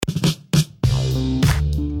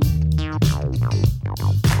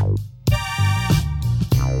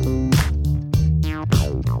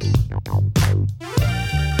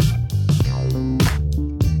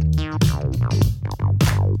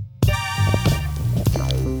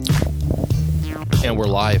And we're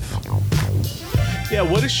live. Yeah,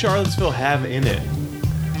 what does Charlottesville have in it?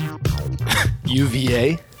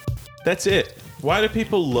 UVA? That's it. Why do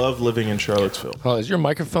people love living in Charlottesville? Oh, is your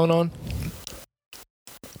microphone on?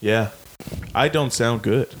 Yeah. I don't sound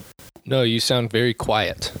good. No, you sound very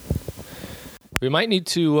quiet. We might need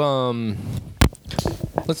to,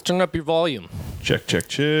 let's turn up your volume. Check, check,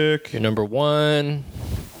 check. Your number one.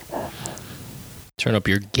 Turn up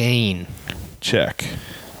your gain. Check.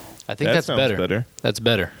 I think That that's sounds better. better. That's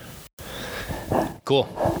better. Cool.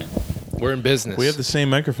 We're in business. We have the same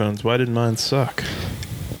microphones. Why did mine suck?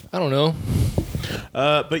 I don't know.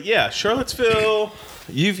 But yeah, Charlottesville,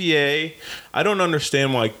 UVA. I don't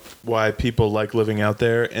understand why people like living out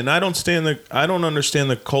there, and I don't understand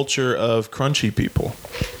the culture of crunchy people.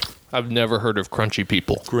 I've never heard of crunchy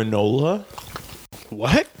people. Granola?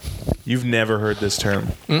 What? You've never heard this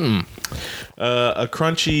term? Mm-mm. A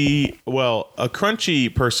crunchy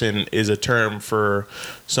person is a term for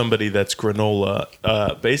somebody that's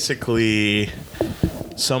granola. Basically,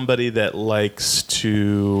 somebody that likes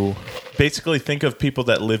to think of people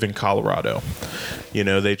that live in Colorado. You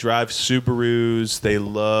know, they drive Subarus. They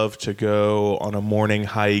love to go on a morning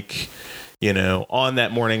hike. You know, on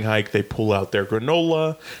that morning hike, they pull out their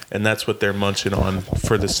granola, and that's what they're munching on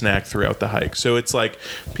for the snack throughout the hike. So it's like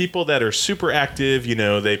people that are super active, you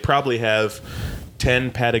know, they probably have 10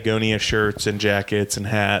 Patagonia shirts and jackets and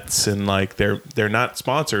hats, and like they're not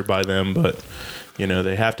sponsored by them, but, you know,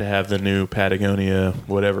 they have to have the new Patagonia,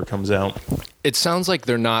 whatever comes out. It sounds like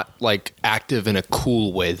they're not like active in a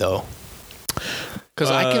cool way, though. Because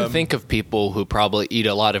I can think of people who probably eat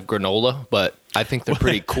a lot of granola, but I think they're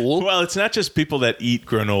pretty cool. Well, it's not just people that eat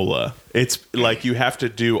granola. It's like you have to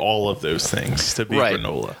do all of those things to be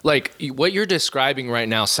granola. Like what you're describing right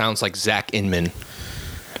now sounds like Zach Inman.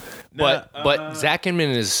 But Zach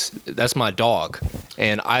Inman that's my dog.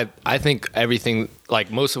 And I think everything, like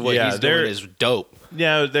most of what he's doing is dope.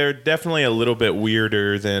 Yeah, they're definitely a little bit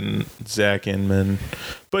weirder than Zach Inman.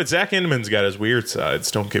 But Zach Inman's got his weird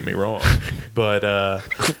sides, don't get me wrong. But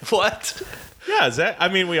What? yeah, Zach, I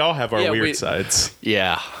mean, we all have our weird sides.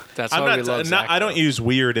 Yeah. That's why we love Zach. I don't use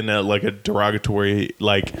weird in a derogatory,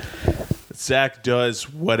 like, Zach does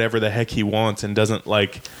whatever the heck he wants and doesn't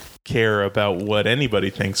like care about what anybody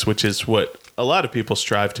thinks, which is what a lot of people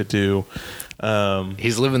strive to do.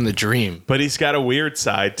 He's living the dream. But he's got a weird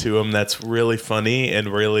side to him that's really funny and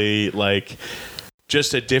really like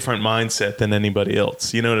just a different mindset than anybody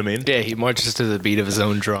else. You know what I mean? Yeah, he marches to the beat of his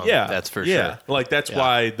own drum. Yeah, that's for sure. Like that's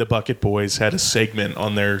why the Bucket Boys had a segment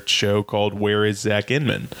on their show called "Where Is Zach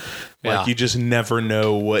Inman?" Like you just never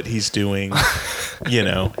know what he's doing. You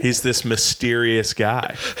know, he's this mysterious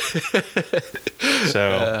guy. So,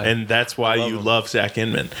 and that's why you love Zach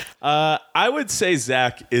Inman. I would say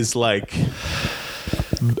Zach is like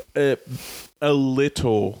a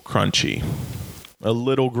little crunchy, a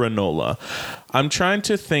little granola. I'm trying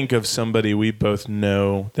to think of somebody we both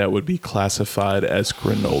know that would be classified as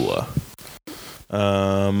granola.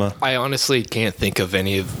 I honestly can't think of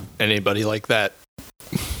anybody like that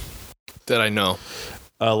I know.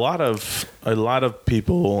 A lot of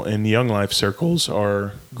people in Young Life circles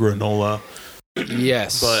are granola.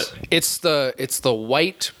 Yes, but it's the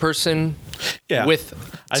white person with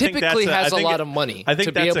typically has a lot of money. I think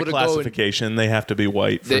to that's be able a classification. They have to be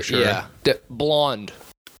white for sure. Yeah, blonde.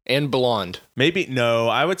 Maybe no.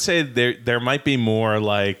 I would say there might be more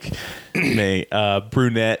like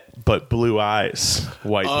brunette but blue eyes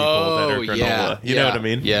white people that are granola. You know what I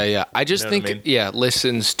mean? Yeah. I just think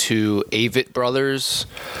listens to Avett Brothers.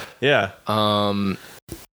 Yeah.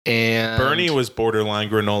 And Bernie was borderline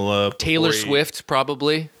granola. Taylor Swift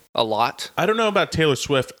probably a lot. I don't know about Taylor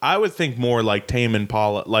Swift. I would think more like Tame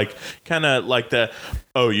Impala, like kind of like the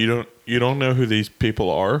you don't know who these people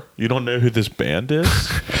are? You don't know who this band is?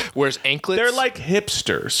 Wears anklets? They're like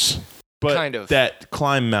hipsters, but kind of that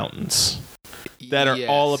climb mountains. That are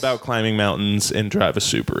all about climbing mountains and drive a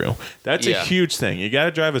Subaru. That's a huge thing. You got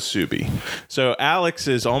to drive a Subi. So Alex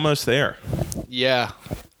is almost there. Yeah.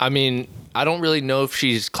 I mean, I don't really know if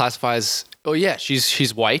she's classifies. Oh yeah,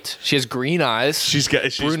 she's white. She has green eyes. She's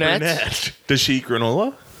brunette. Does she eat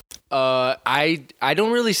granola? I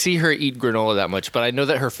don't really see her eat granola that much, but I know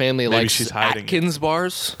that her family likes Atkins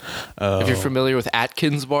bars. If you're familiar with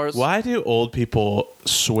Atkins bars. Why do old people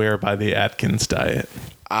swear by the Atkins diet?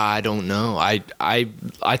 I don't know.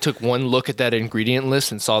 I took one look at that ingredient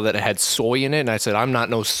list and saw that it had soy in it, and I said, I'm not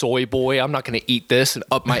no soy boy. I'm not going to eat this and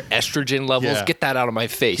up my estrogen levels. Yeah. Get that out of my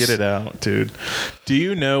face. Get it out, dude. Do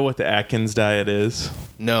you know what the Atkins diet is?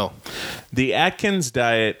 No. The Atkins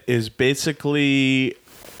diet is basically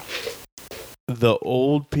the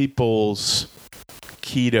old people's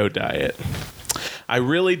keto diet. I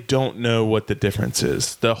really don't know what the difference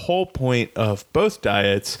is. The whole point of both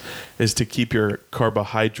diets is to keep your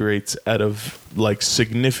carbohydrates at a like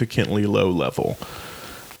significantly low level.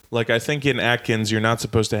 Like I think in Atkins, you're not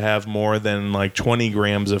supposed to have more than like 20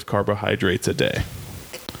 grams of carbohydrates a day.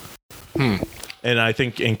 And I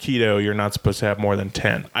think in keto, you're not supposed to have more than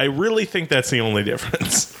 10. I really think that's the only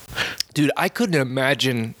difference. Dude, I couldn't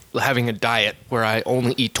imagine having a diet where I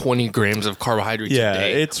only eat 20 grams of carbohydrates a day.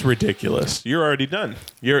 Yeah, it's ridiculous. You're already done.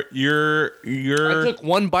 You're I took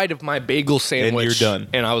one bite of my bagel sandwich and you're done.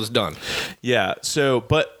 And I was done. Yeah. So,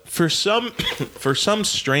 but for some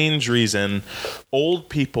strange reason, old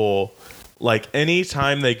people, like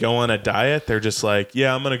anytime they go on a diet, they're just like,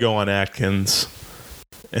 yeah, I'm going to go on Atkins.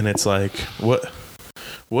 And it's like,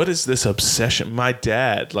 what is this obsession? My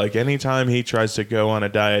dad, like anytime he tries to go on a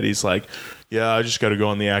diet, he's like, yeah, I just got to go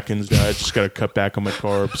on the Atkins diet. Just got to cut back on my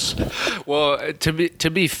carbs. Well, to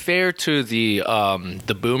be fair to the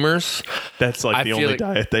boomers, that's like the only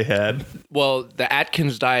diet they had. Well, the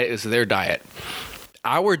Atkins diet is their diet.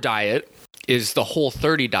 Our diet is the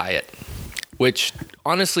Whole30 diet, which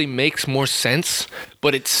honestly makes more sense,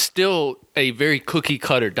 but it's still a very cookie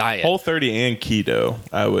cutter diet. Whole30 and keto,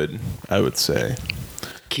 I would say.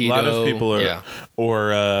 Keto, a lot of people are,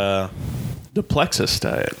 or the Plexus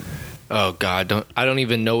diet. Oh God, I don't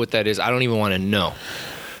even know what that is. I don't even want to know.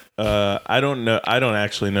 I don't know. I don't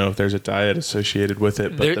actually know if there's a diet associated with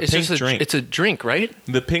it. But the pink drink, it's a drink, right?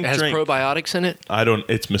 The pink drink has probiotics in it.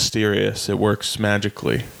 It's mysterious. It works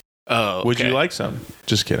magically. Oh, okay. Would you like some?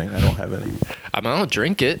 Just kidding. I don't have any. I'll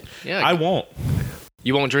drink it. Yeah, I won't.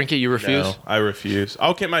 You won't drink it? You refuse? No, I refuse.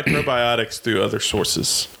 I'll get my probiotics through other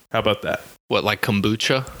sources. How about that? What, like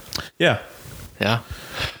kombucha? Yeah. Yeah.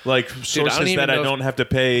 Like sources that I don't have to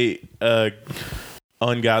pay a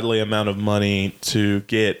ungodly amount of money to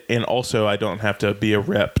get, and also I don't have to be a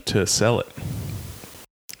rep to sell it.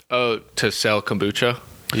 Oh, to sell kombucha?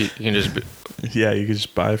 You can just... Yeah, you can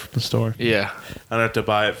just buy it from the store. Yeah. I don't have to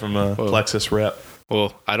buy it from a Plexus rep.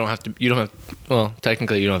 Well, I don't have to... You don't have... Well,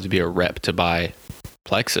 technically, you don't have to be a rep to buy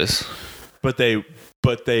Plexus. But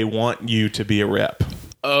they want you to be a rep.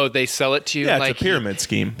 Oh, they sell it to you? Yeah, it's a pyramid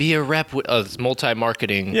scheme. Be a rep. It's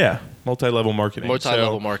multi-marketing. Yeah, multi-level marketing.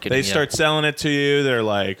 Multi-level marketing, They start selling it to you. They're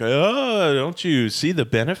like, oh, don't you see the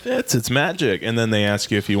benefits? It's magic. And then they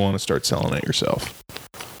ask you if you want to start selling it yourself.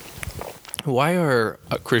 Why are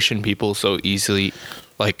Christian people so easily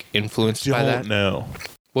influenced by that? Don't know.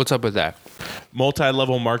 What's up with that?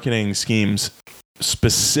 Multi-level marketing schemes,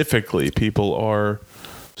 specifically, people are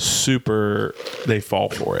super, they fall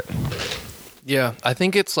for it. Yeah, I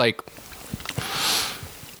think it's I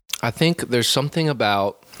think there's something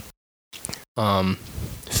about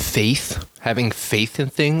faith, having faith in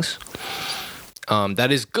things,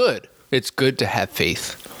 that is good. It's good to have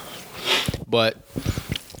faith. But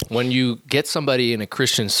when you get somebody in a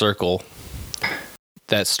Christian circle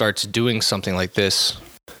that starts doing something like this,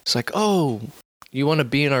 it's like, oh, you want to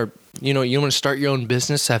be in our, you want to start your own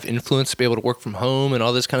business, have influence, be able to work from home and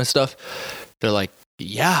all this kind of stuff. They're like,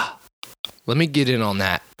 yeah, let me get in on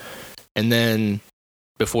that. And then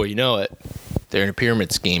before you know it, they're in a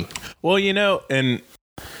pyramid scheme. Well, and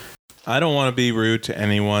I don't want to be rude to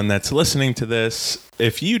anyone that's listening to this.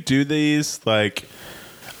 If you do these,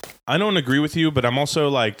 I don't agree with you, but I'm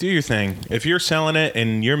also do your thing. If you're selling it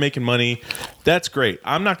and you're making money, that's great.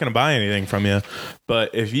 I'm not going to buy anything from you,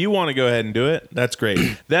 but if you want to go ahead and do it, that's great.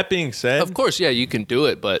 That being said, of course, yeah, you can do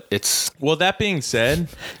it, but that being said,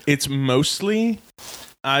 it's mostly,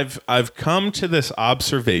 I've come to this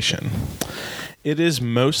observation. It is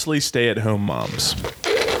mostly stay-at-home moms.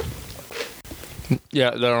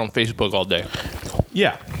 Yeah, they're on Facebook all day.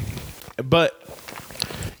 Yeah, but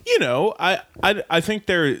I think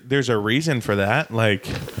there's a reason for that.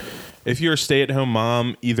 If you're a stay-at-home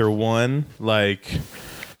mom, either one,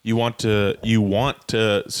 you want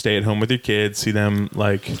to stay at home with your kids, see them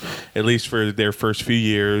at least for their first few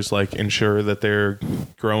years, ensure that they're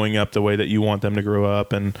growing up the way that you want them to grow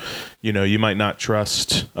up, and you might not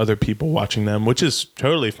trust other people watching them, which is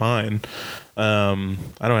totally fine. I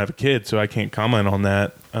don't have a kid, so I can't comment on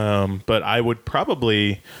that. But I would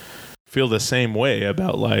probably feel the same way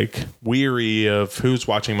about weary of who's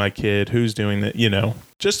watching my kid, who's doing that,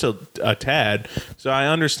 just a tad. So I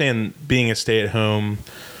understand being a stay-at-home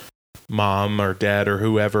mom or dad or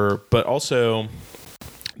whoever, but also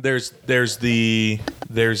there's the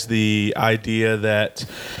idea that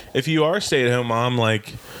if you are a stay-at-home mom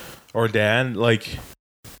or dad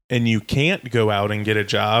and you can't go out and get a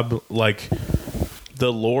job,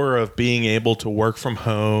 the lure of being able to work from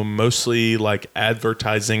home, mostly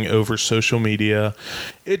advertising over social media,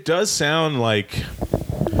 it does sound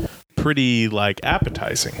pretty like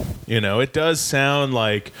appetizing. It does sound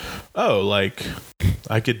like, oh, like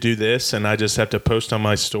I could do this and I just have to post on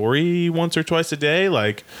my story once or twice a day.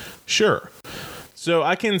 Like, sure. So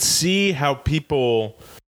I can see how people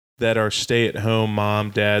that are stay-at-home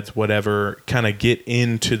mom, dads, whatever, kind of get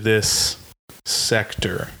into this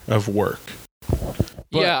sector of work.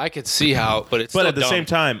 Yeah, I could see how, but it's but still at the dumb. same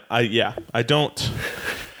time, I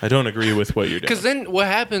don't agree with what you're doing. Because then what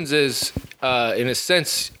happens is, in a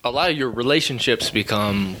sense, a lot of your relationships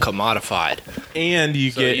become commodified, and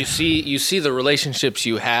you see the relationships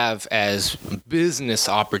you have as business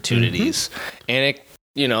opportunities, and it.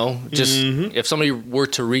 If somebody were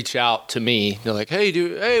to reach out to me, they're like, hey,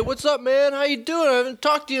 dude, hey, what's up, man? How you doing? I haven't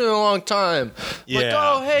talked to you in a long time. Like,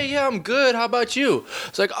 oh, hey, yeah, I'm good. How about you?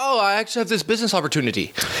 It's like, oh, I actually have this business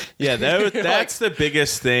opportunity. Yeah, that's the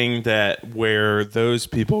biggest thing where those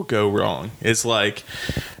people go wrong. It's like,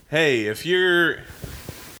 hey, if you're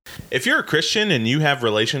a Christian and you have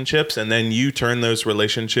relationships and then you turn those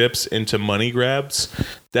relationships into money grabs,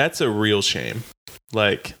 that's a real shame.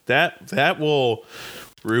 Like that will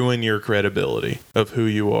ruin your credibility of who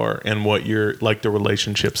you are and what you're like, the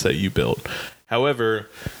relationships that you build. However,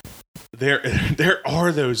 there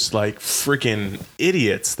are those like freaking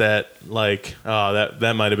idiots that like, oh,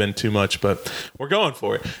 that might have been too much, but we're going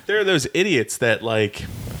for it. There are those idiots that like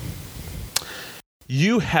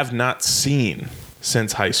you have not seen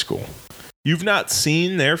since high school. You've not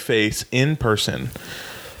seen their face in person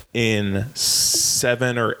in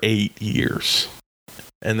 7 or 8 years.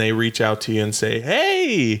 And they reach out to you and say,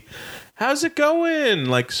 hey, how's it going?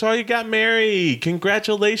 Like, saw you got married.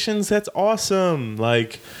 Congratulations. That's awesome.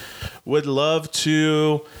 Like, would love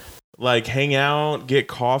to, like, hang out, get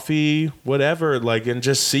coffee, whatever, like, and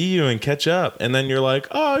just see you and catch up. And then you're like,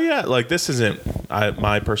 oh, yeah, like, this isn't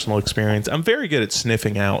my personal experience. I'm very good at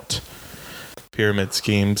sniffing out pyramid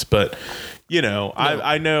schemes, but,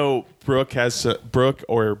 I know Brooke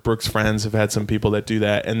or Brooke's friends have had some people that do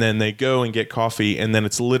that, and then they go and get coffee, and then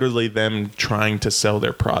it's literally them trying to sell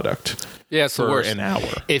their product for an hour.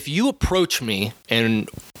 If you approach me and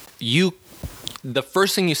the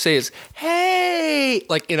first thing you say is, hey,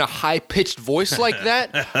 like in a high-pitched voice like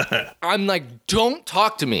that, I'm like, don't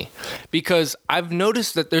talk to me. Because I've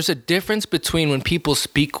noticed that there's a difference between when people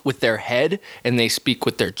speak with their head and they speak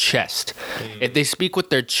with their chest. If they speak with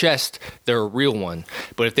their chest, they're a real one.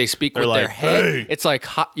 But if they speak with their head, hey, it's like,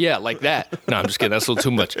 yeah, like that. No, I'm just kidding. That's a little too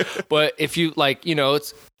much. But if you like,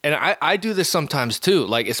 it's... And I do this sometimes too,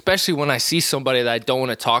 like especially when I see somebody that I don't want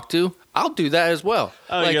to talk to, I'll do that as well.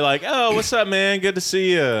 Oh, like, you're like, oh, what's up, man? Good to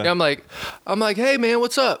see you. I'm like, hey, man,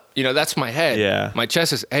 what's up? That's my head. Yeah. My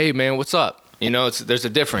chest is, hey, man, what's up? There's a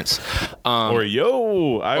difference. Or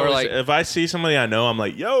yo, if I see somebody I know, I'm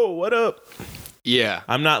like, yo, what up? Yeah.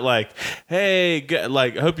 I'm not like, hey,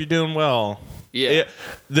 like, hope you're doing well. Yeah.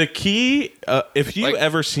 The key, if you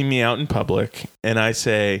ever see me out in public and I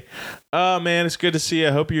say, oh man, it's good to see you,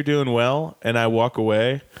 I hope you're doing well, and I walk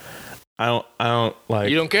away, I don't like.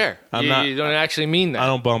 You don't care. You don't actually mean that. I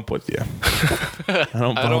don't bump with you.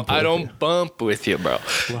 I don't bump with you, bro.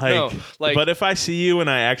 But if I see you and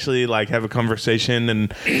I actually like have a conversation,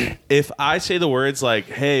 and if I say the words like,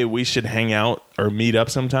 hey, we should hang out or meet up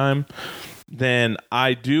sometime, then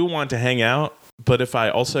I do want to hang out. But if I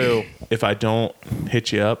don't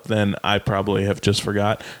hit you up, then I probably have just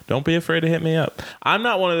forgot. Don't be afraid to hit me up. I'm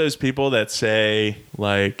not one of those people that say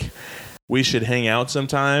like we should hang out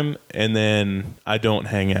sometime and then I don't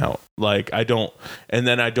hang out. And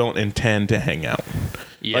then I don't intend to hang out.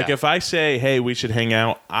 Yeah. Like if I say, hey, we should hang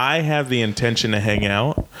out, I have the intention to hang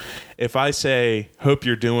out. If I say, hope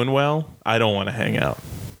you're doing well, I don't want to hang out.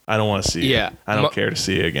 I don't want to see you. I don't care to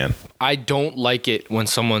see you again. I don't like it when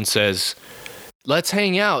someone says, let's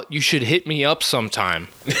hang out. You should hit me up sometime.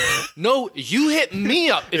 No, you hit me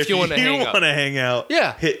up if you want to hang out. If you want to hang out,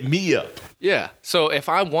 yeah, hit me up. Yeah. So if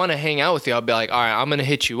I want to hang out with you, I'll be like, all right, I'm going to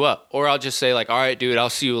hit you up. Or I'll just say like, all right, dude, I'll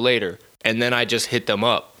see you later. And then I just hit them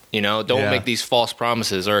up. Don't make these false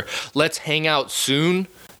promises. Or let's hang out soon.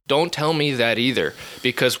 Don't tell me that either,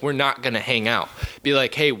 because we're not going to hang out. Be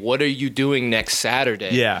like, hey, what are you doing next Saturday?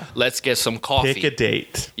 Yeah. Let's get some coffee. Pick a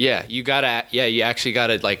date. Yeah. You actually got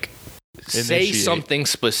to like say something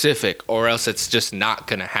specific, or else it's just not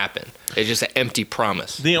going to happen. It's just an empty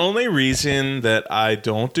promise. The only reason that I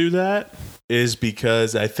don't do that is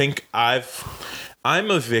because I think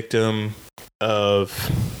I'm a victim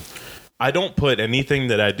of, I don't put anything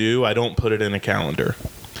that I do, I don't put it in a calendar.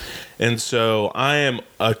 And so I am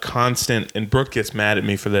a constant, and Brooke gets mad at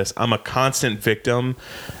me for this, I'm a constant victim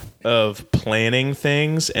of planning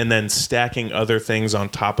things and then stacking other things on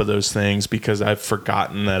top of those things because I've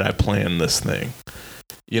forgotten that I planned this thing.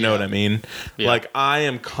 You know what I mean? Yeah. Like, I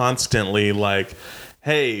am constantly like,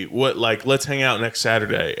 hey, let's hang out next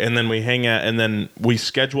Saturday. And then we hang out, and then we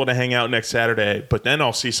schedule to hang out next Saturday. But then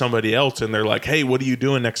I'll see somebody else and they're like, hey, what are you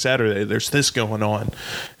doing next Saturday? There's this going on.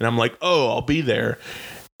 And I'm like, oh, I'll be there.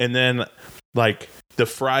 And then like the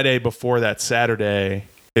Friday before that Saturday,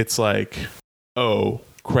 it's like, oh,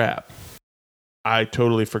 crap. I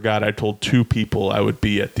totally forgot I told 2 people I would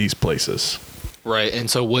be at these places. Right. And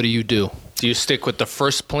so what do you do? Do you stick with the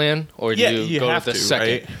first plan, or do you go with the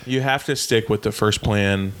second? Right? You have to stick with the first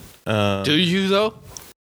plan. Do you, though?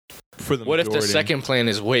 For the What majority. if the second plan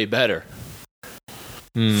is way better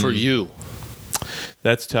for you?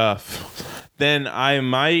 That's tough. Then I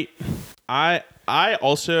might... I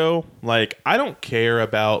also, like, I don't care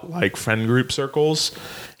about, like, friend group circles.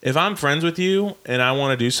 If I'm friends with you and I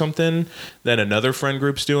want to do something that another friend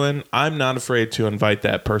group's doing, I'm not afraid to invite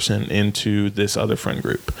that person into this other friend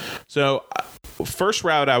group. So first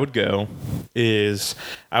route I would go is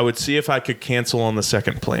I would see if I could cancel on the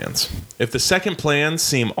second plans. If the second plans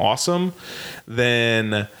seem awesome,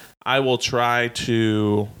 then I will try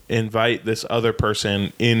to invite this other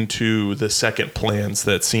person into the second plans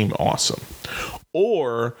that seem awesome.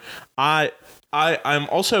 Or I'm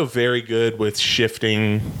also very good with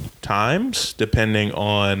shifting times depending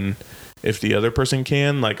on if the other person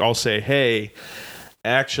can. Like, I'll say, hey,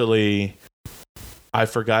 actually, I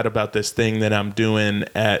forgot about this thing that I'm doing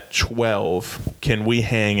at 12. Can we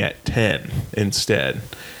hang at 10 instead?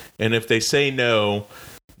 And if they say no,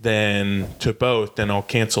 then to both, then I'll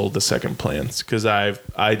cancel the second plans because I've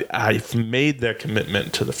made that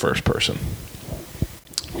commitment to the first person.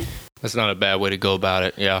 That's not a bad way to go about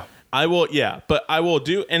it. Yeah. I will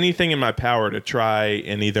do anything in my power to try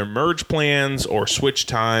and either merge plans or switch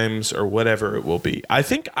times or whatever it will be. I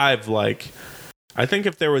think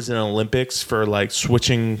if there was an Olympics for like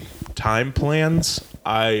switching time plans,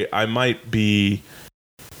 I might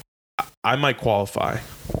qualify.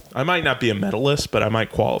 I might not be a medalist, but I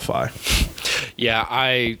might qualify. Yeah,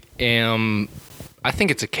 I think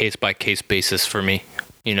it's a case by case basis for me.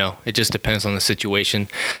 You know, it just depends on the situation.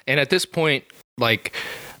 And at this point, like,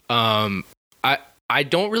 I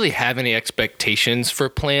don't really have any expectations for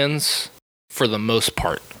plans for the most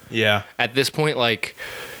part. Yeah. At this point, like,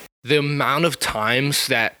 the amount of times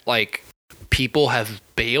that, like, people have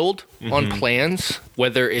bailed on plans,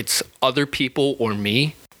 whether it's other people or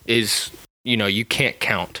me, is, you know, you can't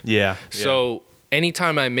count. Yeah. So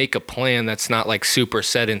anytime I make a plan that's not, like, super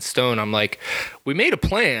set in stone, I'm like, we made a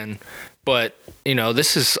plan, but, you know,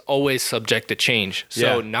 this is always subject to change.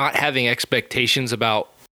 So not having expectations about,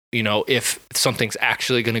 you know, if something's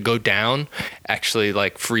actually going to go down actually,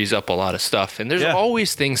 like, frees up a lot of stuff. And there's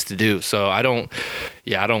always things to do. So I don't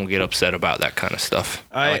get upset about that kind of stuff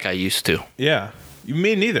like I used to. Yeah.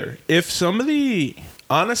 Me neither. If somebody,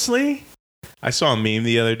 honestly, I saw a meme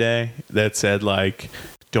the other day that said, like,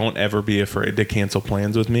 don't ever be afraid to cancel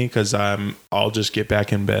plans with me because I'll just get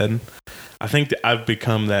back in bed. I think that I've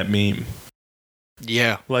become that meme.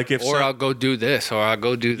 Yeah. Like, I'll go do this, or I'll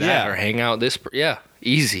go do that, or hang out this.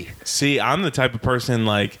 Easy. See, I'm the type of person,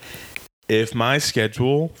 like, if my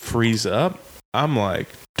schedule frees up, I'm like,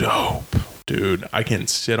 dope, dude. I can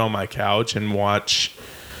sit on my couch and watch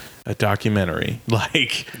a documentary,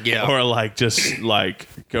 like, or like just like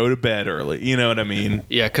go to bed early. You know what I mean?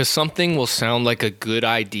 Yeah, because something will sound like a good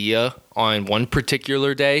idea on one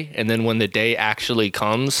particular day, and then when the day actually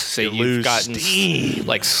comes, say you've gotten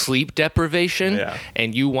like sleep deprivation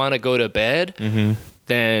and you want to go to bed,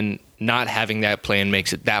 then not having that plan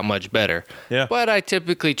makes it that much better. Yeah. But I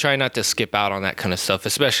typically try not to skip out on that kind of stuff,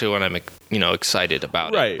 especially when I'm, you know, excited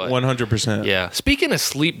about it. Right, 100%. Yeah. Speaking of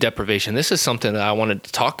sleep deprivation, this is something that I wanted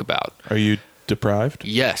to talk about. Are you deprived?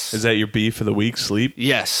 Yes. Is that your beef of the week, sleep?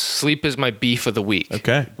 Yes. Sleep is my beef of the week.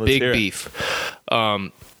 Okay. Big beef.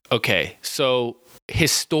 Okay. So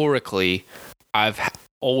historically, I've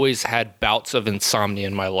always had bouts of insomnia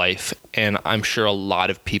in my life, and I'm sure a lot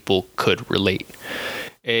of people could relate.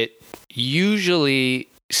 It usually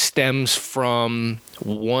stems from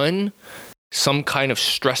some kind of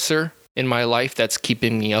stressor in my life that's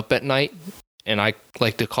keeping me up at night. And I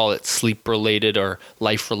like to call it sleep-related or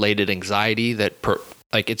life-related anxiety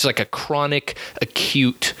it's like a chronic,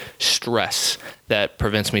 acute stress that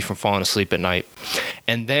prevents me from falling asleep at night.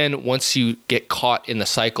 And then once you get caught in the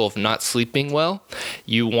cycle of not sleeping well,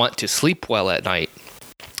 you want to sleep well at night.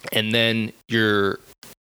 And then you're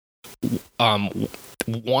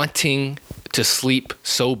wanting to sleep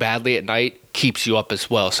so badly at night keeps you up as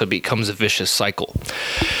well. So it becomes a vicious cycle.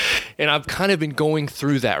 And I've kind of been going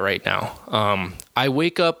through that right now. I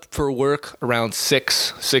wake up for work around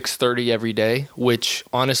 6:30 every day, which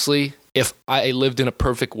honestly if I lived in a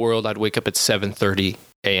perfect world, I'd wake up at 7:30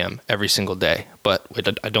 a.m. every single day. But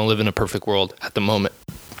I don't live in a perfect world at the moment.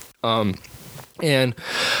 And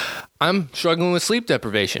I'm struggling with sleep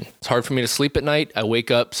deprivation. It's hard for me to sleep at night. I wake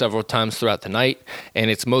up several times throughout the night, and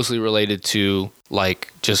it's mostly related to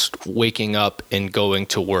like just waking up and going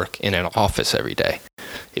to work in an office every day.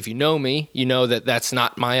 If you know me, you know that that's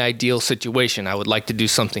not my ideal situation. I would like to do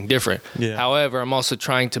something different. Yeah. However, I'm also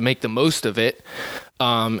trying to make the most of it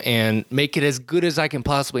and make it as good as I can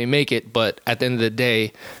possibly make it. But at the end of the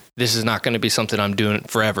day, this is not going to be something I'm doing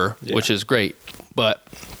forever, which is great. But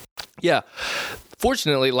yeah,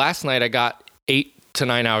 fortunately, last night I got 8 to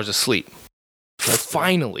 9 hours of sleep.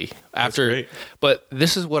 Finally, after. But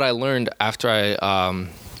this is what I learned after I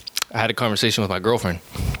had a conversation with my girlfriend,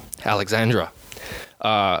 Alexandra.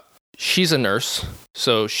 She's a nurse,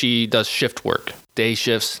 so she does shift work, day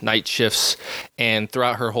shifts, night shifts, and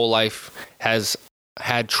throughout her whole life has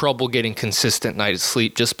had trouble getting consistent night's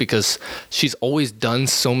sleep just because she's always done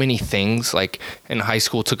so many things. Like in high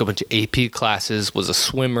school, took a bunch of AP classes, was a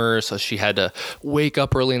swimmer, so she had to wake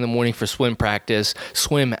up early in the morning for swim practice,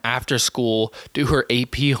 swim after school, do her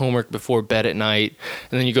AP homework before bed at night,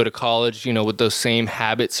 and then you go to college, you know, with those same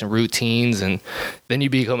habits and routines, and then you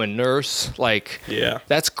become a nurse. Like,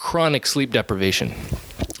 that's chronic sleep deprivation.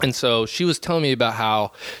 And so she was telling me about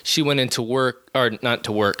how she went into work, or not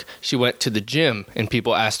to work, she went to the gym and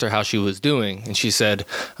people asked her how she was doing. And she said,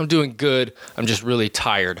 I'm doing good. I'm just really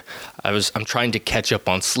tired. I'm trying to catch up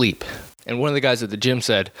on sleep. And one of the guys at the gym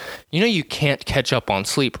said, you know, you can't catch up on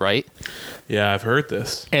sleep, right? Yeah, I've heard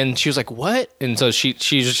this. And she was like, what? And so she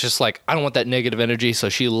was just like, I don't want that negative energy. So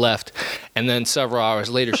she left. And then several hours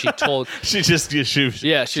later, she told... she just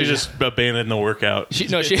abandoned the workout. She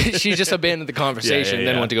just abandoned the conversation and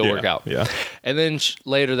then went to go work out. Yeah. And then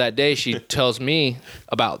later that day, she tells me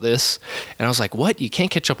about this. And I was like, what? You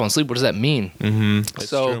can't catch up on sleep? What does that mean? Mm-hmm.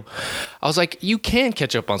 So true. I was like, you can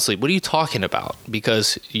catch up on sleep. What are you talking about?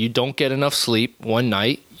 Because you don't get enough sleep one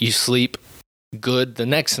night. You sleep good the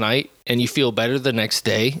next night and you feel better the next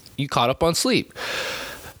day. You caught up on sleep.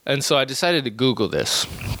 And so I decided to Google this.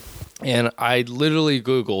 And I literally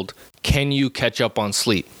Googled, can you catch up on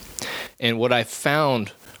sleep? And what I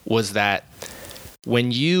found was that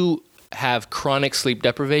when you have chronic sleep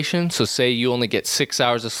deprivation, so say you only get 6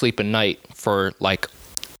 hours of sleep a night for like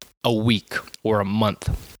a week or a month,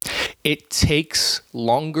 it takes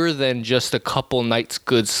longer than just a couple nights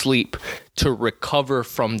good sleep to recover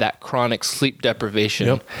from that chronic sleep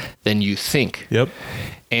deprivation than you think. Yep.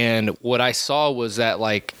 And what I saw was that,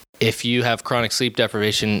 like, if you have chronic sleep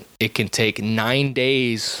deprivation, it can take 9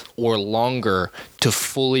 days or longer to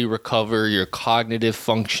fully recover your cognitive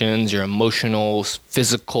functions, your emotional,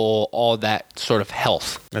 physical, all that sort of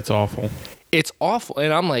health. That's awful. It's awful.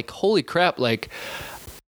 And I'm like, holy crap, like,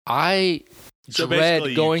 I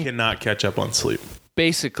dread going... You cannot catch up on sleep.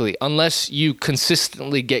 Basically, unless you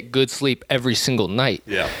consistently get good sleep every single night.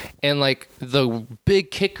 Yeah. And like the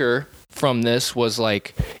big kicker from this was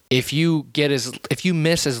like, if you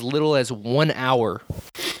miss as little as 1 hour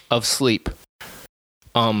of sleep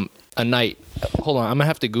a night. Hold on, I'm gonna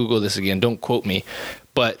have to Google this again. Don't quote me.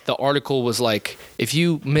 But the article was like, if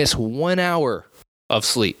you miss 1 hour of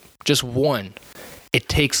sleep, just one, it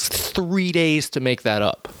takes 3 days to make that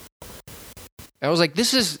up. I was like,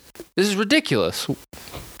 this is ridiculous.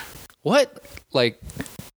 What? Like,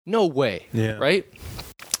 no way. Yeah. Right?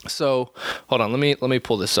 So, hold on. Let me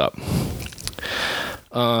pull this up.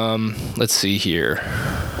 Let's see here.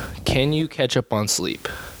 Can you catch up on sleep?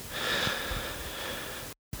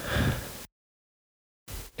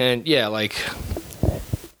 And yeah, like,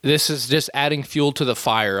 this is just adding fuel to the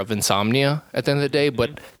fire of insomnia at the end of the day,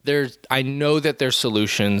 but I know that there's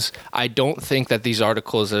solutions. I don't think that these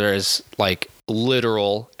articles are as like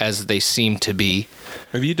literal as they seem to be.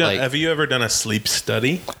 Have you ever done a sleep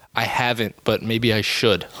study? I haven't, but maybe I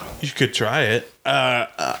should. You could try it.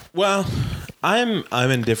 Well,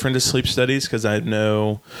 I'm indifferent to sleep studies because I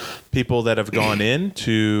know people that have gone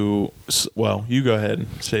into. Well, you go ahead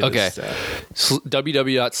and say this. Okay.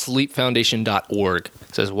 www.sleepfoundation.org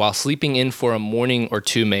says, while sleeping in for a morning or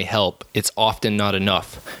two may help, it's often not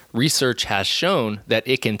enough. Research has shown that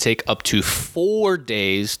it can take up to 4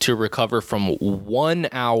 days to recover from 1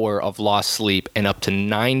 hour of lost sleep and up to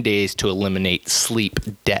 9 days to eliminate sleep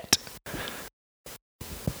debt.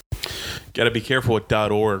 Got to be careful with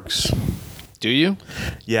 .orgs. Do you?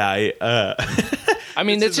 Yeah, I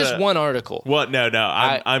mean, it's just one article. Well, no,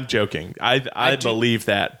 I'm joking. I believe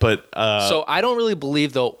that, but so I don't really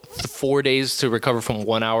believe the 4 days to recover from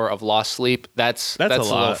 1 hour of lost sleep. That's a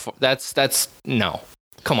lot. That's no.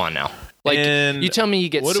 Come on now. Like, And you tell me you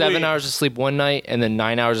get what do 7 we- hours of sleep one night and then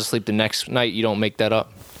 9 hours of sleep the next night. You don't make that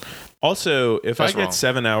up. Also, if That's I get wrong.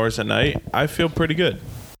 7 hours a night, I feel pretty good.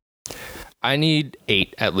 I need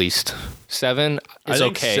 8 at least. 7 I is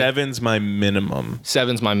think okay. 7's my minimum.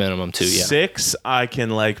 7's my minimum too. Yeah. 6, I can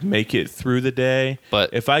like make it through the day.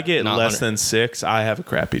 But if I get not less 100. than 6, I have a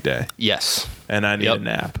crappy day. Yes. And I need Yep. a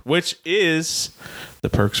nap, which is the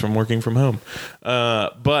perks from working from home.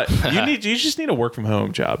 But you just need a work from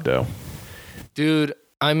home job, though. Dude,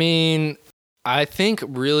 I mean, I think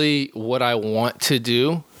really what I want to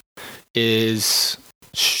do is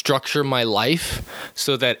structure my life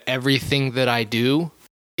so that everything that I do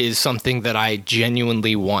is something that I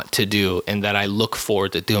genuinely want to do and that I look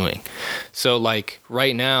forward to doing. So like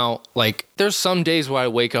right now, like there's some days where I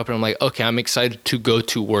wake up and I'm like, okay, I'm excited to go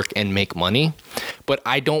to work and make money, but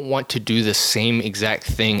I don't want to do the same exact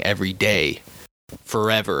thing every day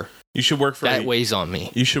forever. You should work for That weighs on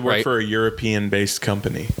me. You should work right? for a European-based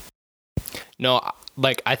company. No,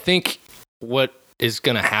 like I think what is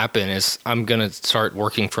going to happen is I'm going to start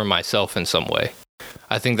working for myself in some way.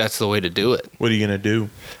 I think that's the way to do it. What are you going to do?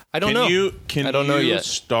 I don't know. Can I don't know you yet.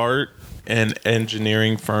 start an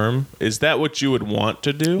engineering firm? Is that what you would want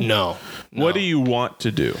to do? No. What do you want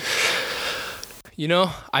to do? You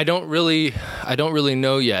know, I don't really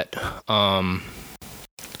know yet.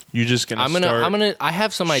 You're just gonna I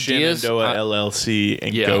have some ideas. Shenandoah LLC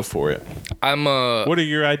and yeah. go for it. What are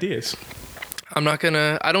your ideas? I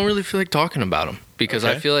don't really feel like talking about them because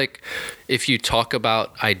I feel like if you talk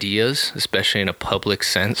about ideas, especially in a public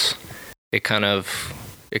sense, it kind of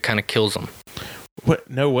kills them. What?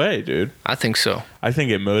 No way, dude. I think so. I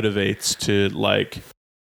think it motivates to like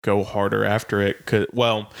go harder after it.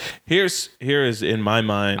 Here is in my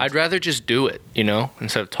mind. I'd rather just do it,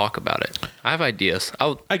 instead of talk about it. I have ideas.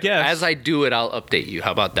 I guess as I do it, I'll update you.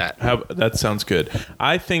 How about that? That sounds good.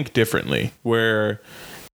 I think differently. Where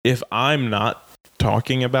if I'm not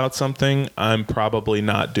talking about something, I'm probably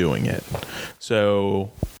not doing it.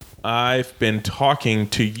 So I've been talking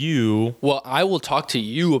to you. Well, I will talk to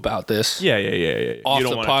you about this. Yeah. Off you don't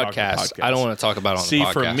the wanna talk podcast. I don't want to talk about it on the podcast.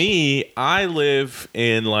 See, for me, I live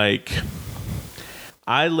a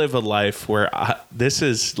life where this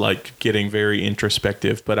is like getting very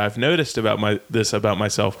introspective, but I've noticed about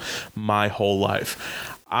myself my whole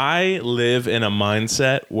life. I live in a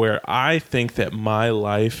mindset where I think that my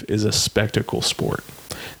life is a spectacle sport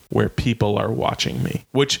where people are watching me,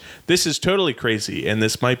 which this is totally crazy. And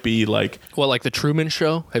this might be like... Well, like The Truman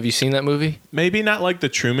Show? Have you seen that movie? Maybe not like The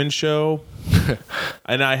Truman Show.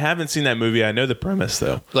 And I haven't seen that movie. I know the premise,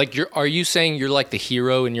 though. Like, are you saying you're like the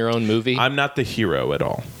hero in your own movie? I'm not the hero at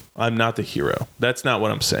all. I'm not the hero. That's not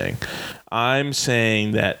what I'm saying. I'm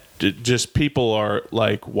saying that just people are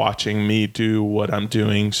like watching me do what I'm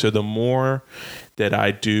doing. So the more that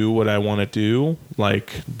I do what I want to do,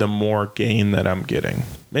 like the more gain that I'm getting.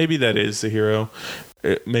 Maybe that is the hero.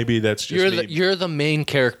 Maybe that's just you're the main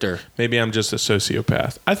character. Maybe I'm just a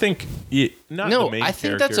sociopath. I think I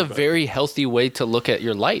think that's a very healthy way to look at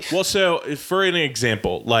your life. Well, so for an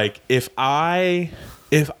example, like if I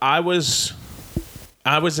was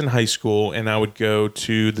in high school and I would go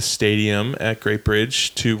to the stadium at Great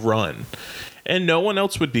Bridge to run, and no one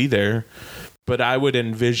else would be there, but I would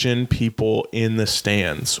envision people in the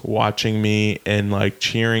stands watching me and like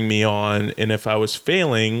cheering me on, and if I was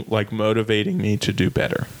failing, like motivating me to do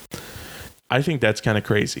better. I think that's kind of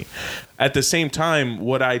crazy. At the same time,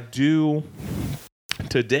 what I do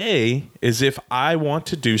today is if I want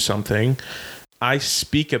to do something, I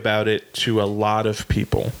speak about it to a lot of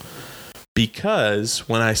people. Because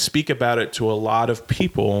when I speak about it to a lot of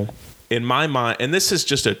people, in my mind, and this is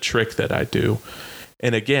just a trick that I do,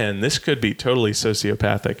 and again, this could be totally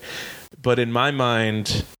sociopathic, but in my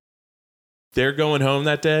mind, they're going home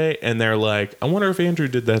that day and they're like, I wonder if Andrew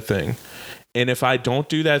did that thing. And if I don't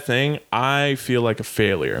do that thing, I feel like a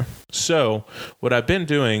failure. So what I've been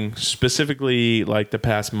doing specifically like the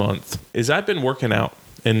past month is I've been working out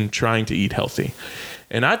and trying to eat healthy.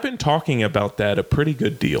 And I've been talking about that a pretty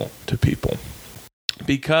good deal to people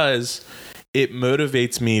because it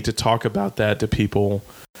motivates me to talk about that to people.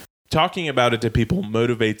 Talking about it to people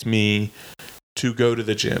motivates me to go to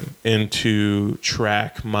the gym and to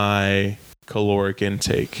track my caloric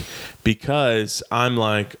intake because I'm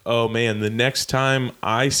like, oh man, the next time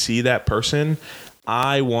I see that person,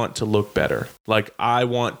 I want to look better. Like I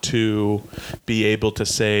want to be able to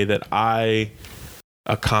say that I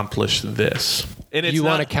accomplished this. And it's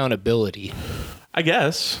want accountability, I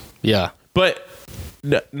guess. Yeah. But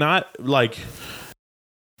not like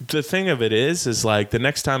the thing of it is like the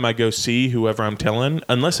next time I go see whoever I'm telling,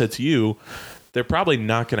 unless it's you, they're probably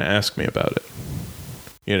not going to ask me about it.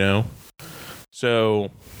 You know? So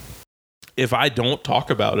if I don't talk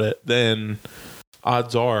about it, then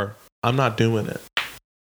odds are I'm not doing it.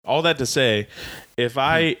 All that to say, if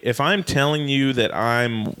I'm telling you that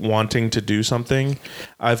I'm wanting to do something,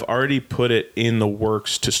 I've already put it in the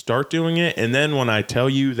works to start doing it. And then when I tell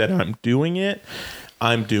you that I'm doing it,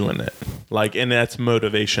 I'm doing it. Like, and that's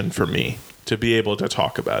motivation for me to be able to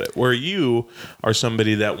talk about it. Where you are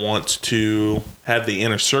somebody that wants to have the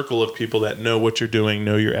inner circle of people that know what you're doing,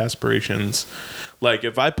 know your aspirations. Like,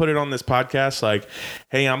 if I put it on this podcast, like,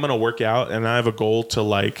 hey, I'm going to work out and I have a goal to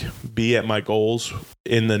like be at my goals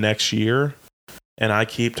in the next year, and I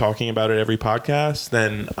keep talking about it every podcast,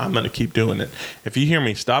 then I'm going to keep doing it. If you hear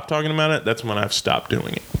me stop talking about it, that's when I've stopped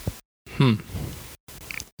doing it.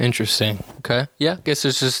 Interesting. Okay. Yeah. I guess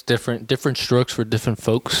it's just different strokes for different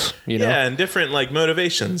folks, you know? Yeah. And different like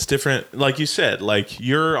motivations, different, like you said, like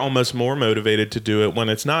you're almost more motivated to do it when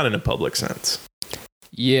it's not in a public sense.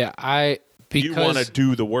 Yeah. Because you want to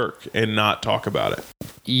do the work and not talk about it.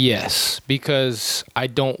 Yes. Because I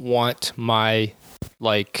don't want my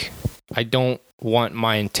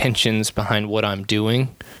intentions behind what I'm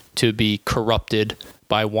doing to be corrupted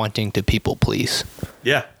by wanting to people please.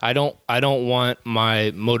 Yeah. I don't want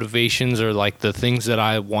my motivations or like the things that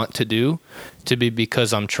I want to do to be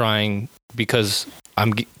because I'm to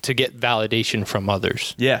get validation from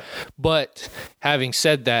others. Yeah. But having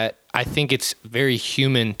said that, I think it's very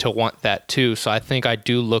human to want that too. So I think I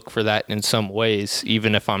do look for that in some ways,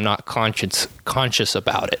 even if I'm not conscious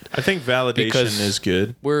about it. I think validation is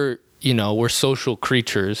good. We're social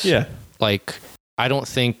creatures. Yeah. Like, I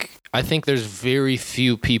think there's very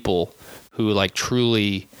few people who like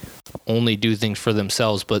truly only do things for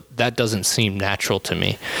themselves, but that doesn't seem natural to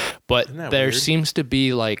me. But there weird? Seems to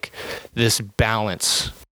be like this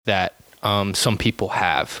balance that some people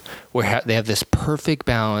have, where they have this perfect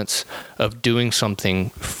balance of doing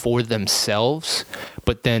something for themselves,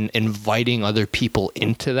 but then inviting other people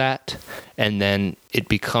into that, and then it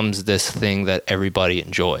becomes this thing that everybody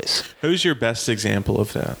enjoys. Who's your best example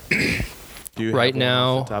of that? Do you right have one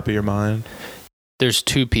now, off the top of your mind? There's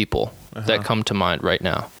two people that come to mind right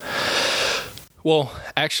now. Well,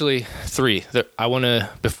 actually, three.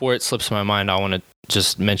 Before it slips my mind, I want to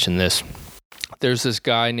just mention this. There's this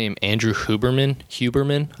guy named Andrew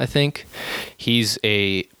Huberman, I think. He's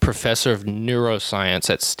a professor of neuroscience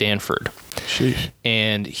at Stanford. Sheesh.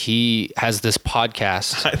 And he has this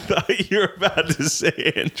podcast. I thought you were about to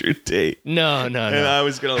say Andrew Tate. No. And I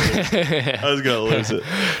was going to lose it.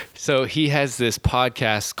 So he has this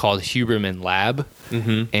podcast called Huberman Lab,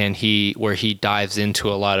 and where he dives into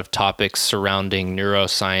a lot of topics surrounding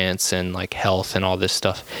neuroscience and like health and all this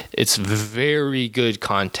stuff. It's very good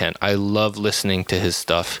content. I love listening to his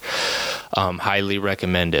stuff. Highly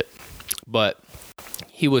recommend it. But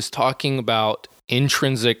he was talking about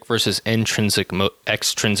intrinsic versus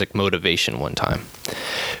extrinsic motivation one time,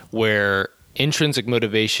 where intrinsic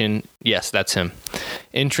motivation, yes, that's him.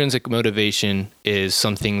 Intrinsic motivation is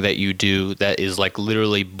something that you do that is like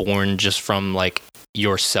literally born just from like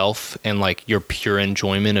yourself and like your pure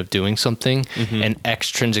enjoyment of doing something. And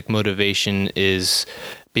extrinsic motivation is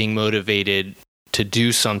being motivated to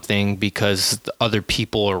do something because the other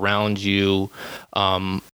people around you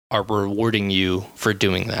are rewarding you for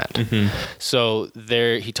doing that. So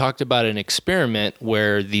he talked about an experiment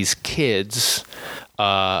where these kids,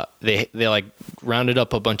 they like rounded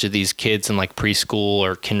up a bunch of these kids in like preschool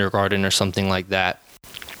or kindergarten or something like that.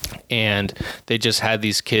 And they just had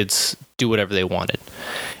these kids do whatever they wanted.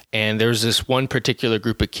 And there's this one particular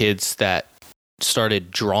group of kids that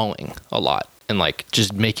started drawing a lot and like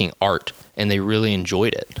just making art, and they really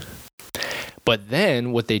enjoyed it. But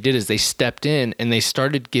then what they did is they stepped in and they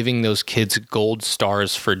started giving those kids gold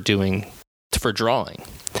stars for drawing.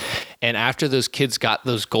 And after those kids got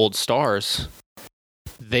those gold stars,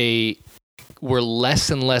 they were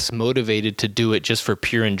less and less motivated to do it just for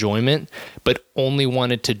pure enjoyment, but only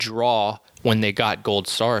wanted to draw when they got gold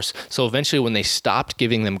stars. So eventually when they stopped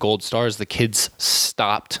giving them gold stars, the kids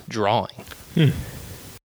stopped drawing.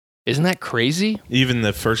 Isn't that crazy? Even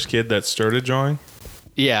the first kid that started drawing?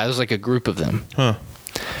 Yeah, it was like a group of them.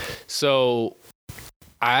 So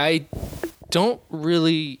I don't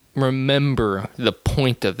really remember the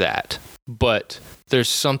point of that, but there's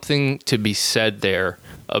something to be said there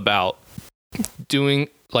about doing,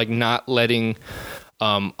 like not letting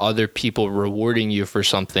other people rewarding you for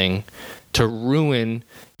something to ruin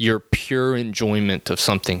your pure enjoyment of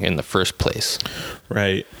something in the first place.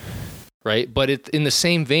 Right. But in the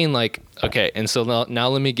same vein, like, okay, and so now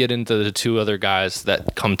let me get into the two other guys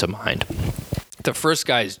that come to mind. The first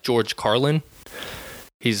guy is George Carlin.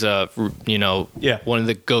 He's one of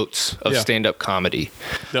the goats of stand-up comedy.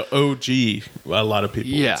 The OG, a lot of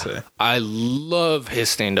people would say. I love his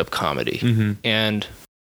stand-up comedy. Mm-hmm. And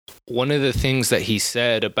one of the things that he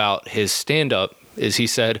said about his stand-up is he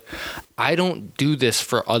said, I don't do this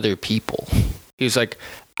for other people. He was like,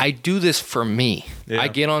 I do this for me. Yeah. I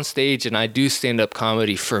get on stage and I do stand-up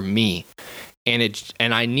comedy for me. And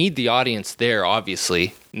I need the audience there,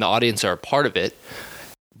 obviously. And the audience are a part of it.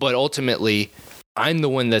 But ultimately, I'm the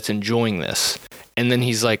one that's enjoying this. And then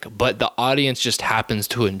he's like, but the audience just happens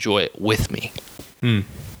to enjoy it with me.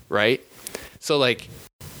 Right? So like,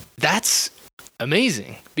 that's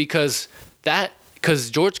amazing because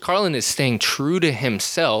George Carlin is staying true to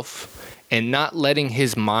himself and not letting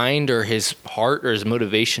his mind or his heart or his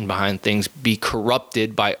motivation behind things be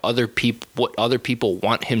corrupted by other people, what other people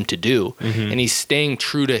want him to do. Mm-hmm. And he's staying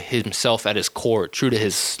true to himself at his core, true to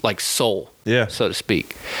his like soul, so to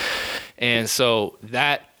speak. And so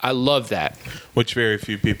that, I love that. Which very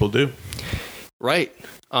few people do. Right.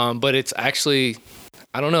 But it's actually,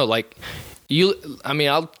 I don't know, like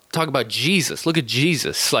I'll talk about Jesus. Look at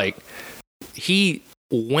Jesus. Like he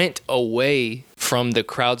went away from the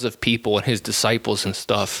crowds of people and his disciples and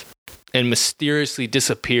stuff and mysteriously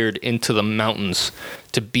disappeared into the mountains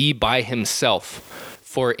to be by himself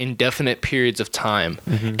for indefinite periods of time,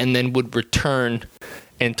 and then would return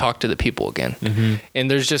and talk to the people again.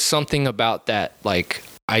 And there's just something about that like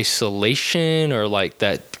isolation or like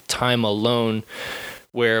that time alone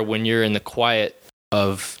where when you're in the quiet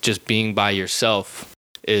of just being by yourself,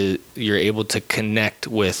 you're able to connect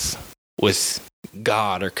with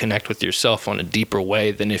God or connect with yourself on a deeper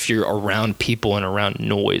way than if you're around people and around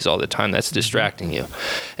noise all the time that's distracting you.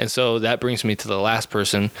 And so that brings me to the last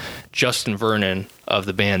person, Justin Vernon of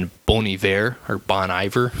the band Bon Iver or Bon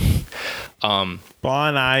Iver.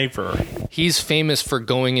 Bon Iver. He's famous for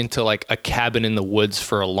going into like a cabin in the woods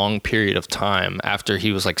for a long period of time after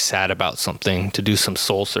he was like sad about something to do some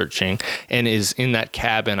soul searching, and is in that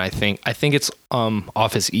cabin. I think it's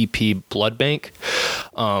off his EP Blood Bank.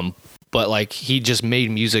 But like he just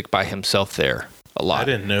made music by himself there a lot. I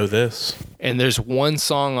didn't know this. And there's one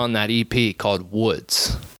song on that EP called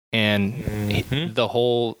Woods. And the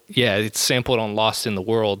whole, it's sampled on Lost in the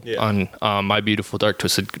World on My Beautiful Dark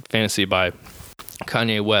Twisted Fantasy by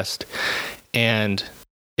Kanye West. And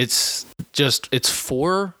it's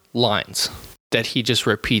 4 lines that he just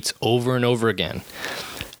repeats over and over again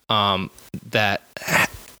that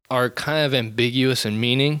are kind of ambiguous in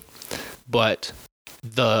meaning, but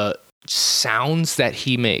the sounds that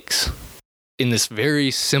he makes in this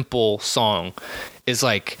very simple song is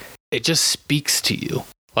like, it just speaks to you.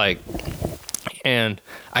 Like, and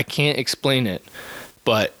I can't explain it,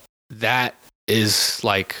 but that is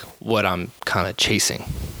like what I'm kind of chasing,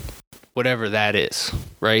 whatever that is,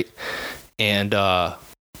 right? And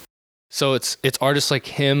so it's artists like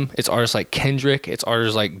him, it's artists like Kendrick, it's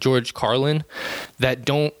artists like George Carlin that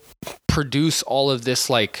don't produce all of this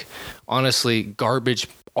like honestly garbage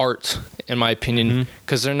art, in my opinion,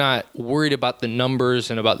 because they're not worried about the numbers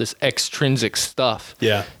and about this extrinsic stuff.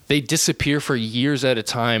 They disappear for years at a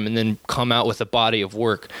time and then come out with a body of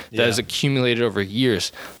work that has accumulated over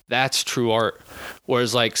years. That's true art.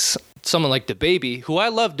 Whereas like someone like DaBaby, who I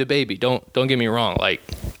love DaBaby, don't get me wrong, like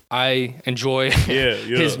I enjoy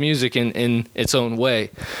his music in its own way,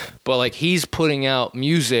 but like he's putting out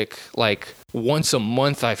music like once a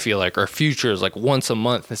month, I feel like, or Future is like once a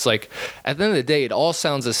month. It's like at the end of the day, it all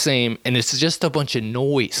sounds the same and it's just a bunch of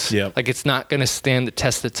noise. Like it's not going to stand the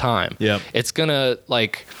test of time. It's going to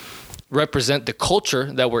like represent the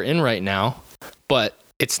culture that we're in right now, but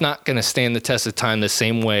it's not going to stand the test of time the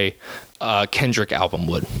same way Kendrick album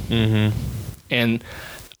would. And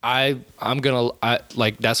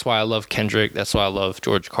that's why I love Kendrick. That's why I love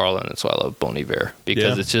George Carlin. That's why I love Bon Iver,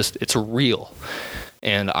 because it's real.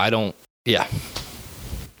 And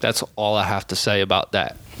that's all I have to say about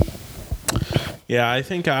that. Yeah, I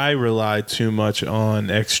think I rely too much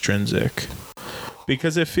on extrinsic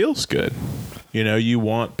because it feels good. You know, you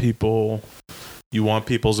want people's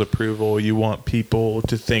approval. You want people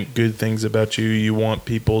to think good things about you. You want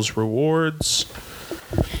people's rewards.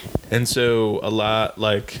 And so a lot,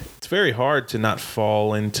 like, it's very hard to not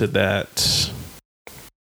fall into that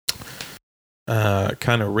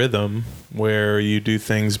kind of rhythm where you do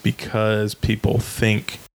things because people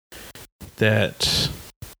think that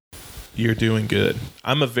you're doing good.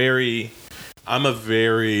 I'm a very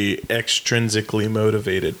extrinsically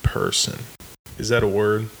motivated person. Is that a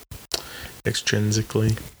word?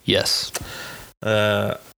 Extrinsically? Yes.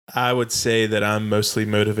 I would say that I'm mostly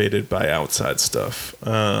motivated by outside stuff.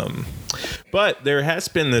 But there has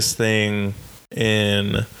been this thing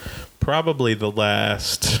in probably the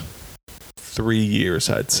last 3 years,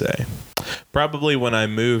 I'd say. Probably when I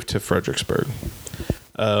moved to Fredericksburg,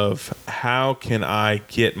 of how can I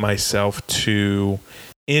get myself to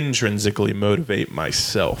intrinsically motivate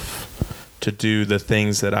myself to do the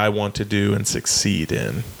things that I want to do and succeed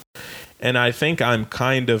in. And I think I'm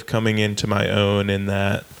kind of coming into my own in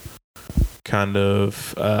that kind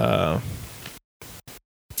of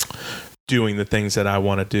doing the things that I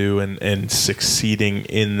want to do and succeeding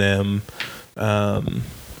in them, and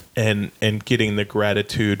getting the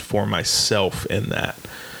gratitude for myself in that.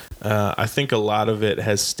 I think a lot of it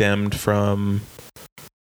has stemmed from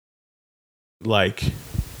a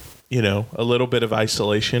little bit of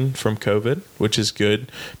isolation from COVID, which is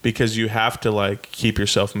good because you have to keep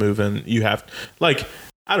yourself moving. You have I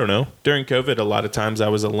don't know, during COVID, a lot of times I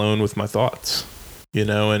was alone with my thoughts,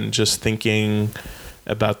 and just thinking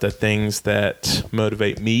about the things that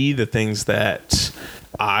motivate me, the things that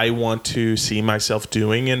I want to see myself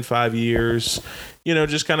doing in 5 years,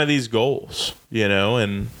 just kind of these goals,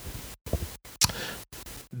 and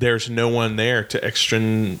there's no one there to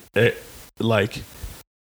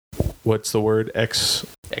what's the word?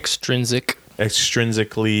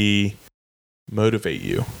 Extrinsically motivate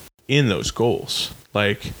you in those goals.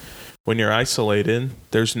 When you're isolated,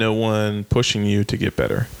 there's no one pushing you to get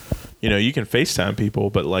better. You can FaceTime people,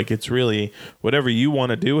 but it's really whatever you want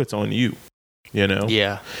to do, it's on you,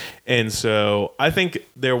 Yeah. And so I think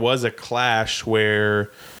there was a clash where,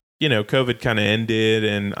 COVID kind of ended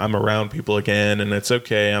and I'm around people again and it's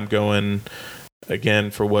okay. I'm going again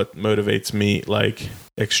for what motivates me, I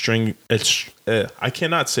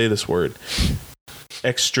cannot say this word.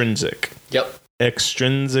 Extrinsic. Yep.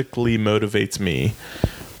 Extrinsically motivates me.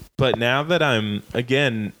 But now that I'm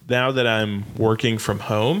working from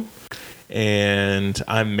home and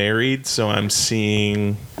I'm married, so I'm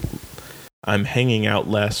hanging out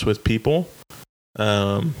less with people.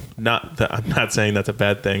 I'm not saying that's a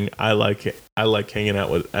bad thing. I like hanging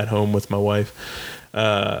out at home with my wife.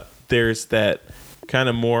 There's that kind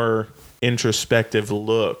of more introspective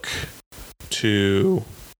look to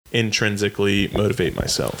intrinsically motivate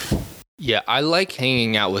myself. Yeah, I like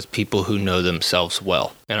hanging out with people who know themselves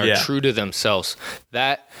well and are true to themselves.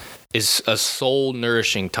 That is a soul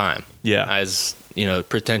nourishing time. Yeah. As,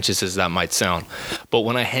 pretentious as that might sound. But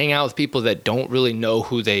when I hang out with people that don't really know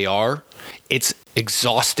who they are, it's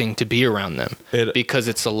exhausting to be around them because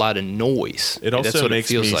it's a lot of noise. It also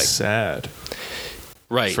makes me sad.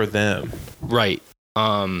 Right. For them. Right.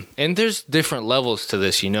 And there's different levels to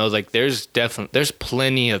this, there's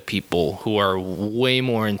plenty of people who are way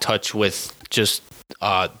more in touch with just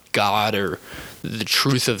God or the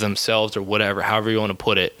truth of themselves or whatever, however you want to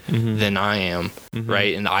put it, than I am,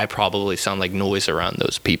 right? And I probably sound like noise around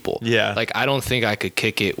those people. Yeah. I don't think I could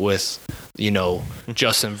kick it with,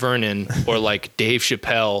 Justin Vernon or Dave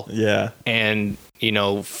Chappelle. Yeah. And,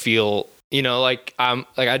 feel,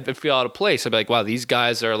 I'd feel out of place. I'd be like, wow, these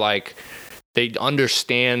guys are they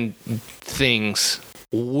understand things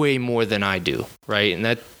way more than I do, right? And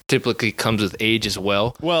that typically comes with age as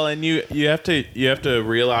well. Well, and you have to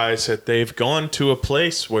realize that they've gone to a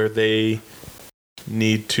place where they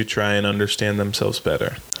need to try and understand themselves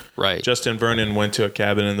better. Right. Justin Vernon went to a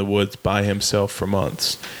cabin in the woods by himself for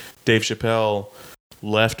months. Dave Chappelle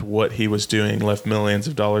left what he was doing, left millions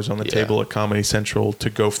of dollars on the table at Comedy Central to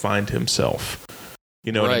go find himself.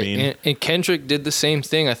 You know what I mean? And Kendrick did the same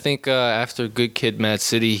thing. I think after Good Kid, Mad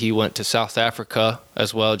City, he went to South Africa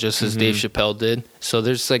as well, just as Dave Chappelle did. So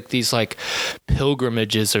there's these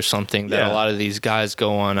pilgrimages or something that a lot of these guys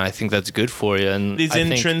go on. I think that's good for you. And these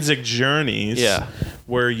intrinsic journeys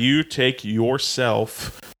where you take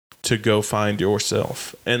yourself to go find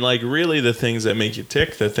yourself. And really the things that make you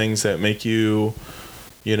tick, the things that make you,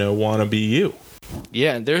 want to be you.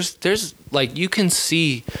 Yeah, there's you can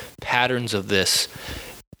see patterns of this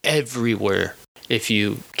everywhere if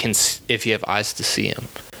you have eyes to see them.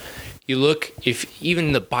 You look, if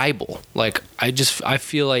even the Bible, I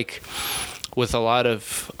feel like with a lot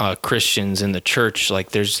of Christians in the church,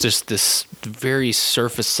 there's just this very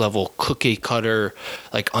surface level cookie cutter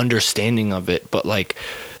understanding of it, but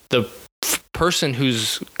the person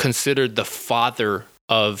who's considered the father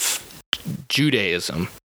of Judaism,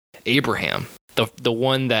 Abraham, the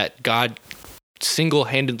one that God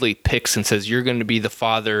single-handedly picks and says, you're going to be the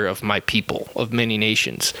father of my people, of many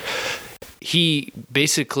nations. He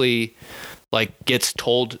basically gets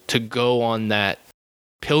told to go on that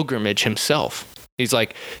pilgrimage himself. He's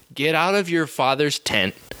like, get out of your father's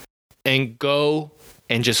tent and go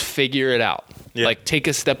and just figure it out. Yeah. Take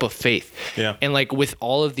a step of faith. Yeah. And with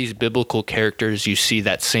all of these biblical characters, you see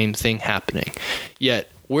that same thing happening. Yet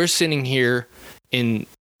we're sitting here in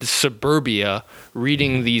suburbia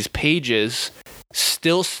reading these pages,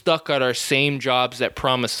 still stuck at our same jobs that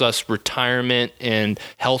promise us retirement and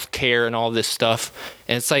health care and all this stuff.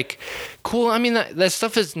 And it's like, cool. I mean, that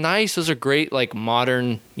stuff is nice. Those are great, like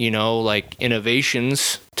modern, like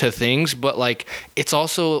innovations to things. But like, it's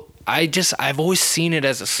also, I've always seen it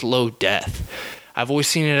as a slow death. I've always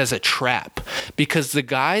seen it as a trap, because the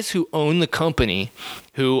guys who own the company,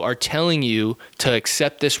 who are telling you to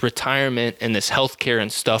accept this retirement and this healthcare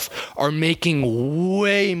and stuff, are making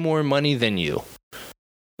way more money than you.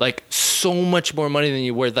 Like, so much more money than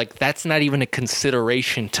you, where like that's not even a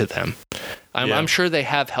consideration to them. I'm sure they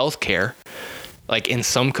have healthcare, like in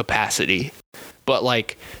some capacity, but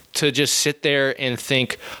like to just sit there and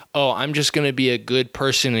think, oh, I'm just going to be a good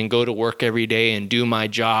person and go to work every day and do my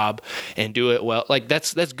job and do it well. Like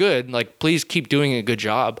that's good. Like, please keep doing a good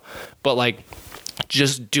job. But like,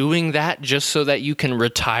 just doing that just so that you can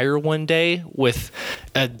retire one day with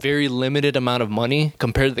a very limited amount of money,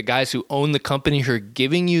 compared to the guys who own the company, who are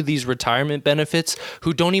giving you these retirement benefits,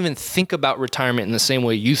 who don't even think about retirement in the same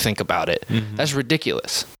way you think about it. Mm-hmm. That's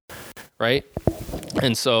ridiculous. Right?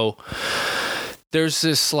 And so there's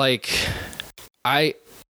this I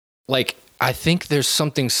think there's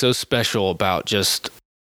something so special about just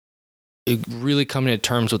really coming to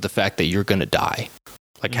terms with the fact that you're going to die.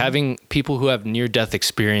 Like, mm-hmm. having people who have near-death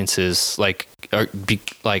experiences,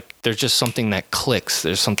 there's just something that clicks.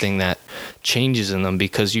 There's something that changes in them,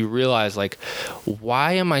 because you realize, like,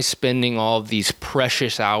 why am I spending all of these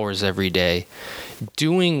precious hours every day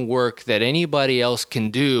doing work that anybody else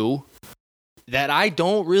can do that I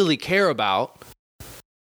don't really care about,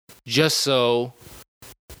 just so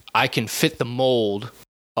I can fit the mold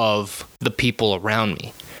of the people around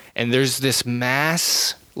me? And there's this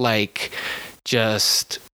mass,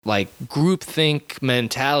 just like groupthink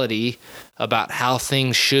mentality about how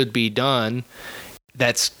things should be done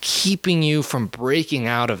that's keeping you from breaking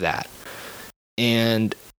out of that.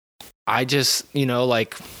 And I just, and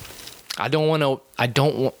the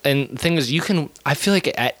thing is, I feel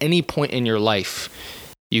like at any point in your life,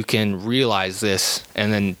 you can realize this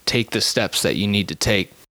and then take the steps that you need to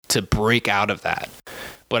take to break out of that.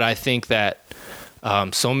 But I think that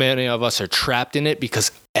so many of us are trapped in it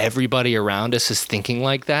because everybody around us is thinking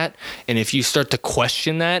like that. And if you start to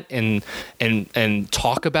question that and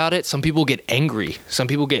talk about it, some people get angry. Some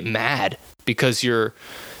people get mad because you're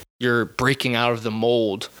breaking out of the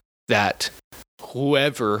mold that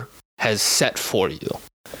whoever has set for you.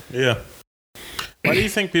 Yeah. Why do you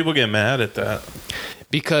think people get mad at that?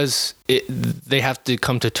 Because they have to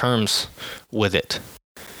come to terms with it.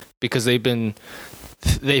 Because they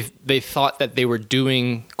thought that they were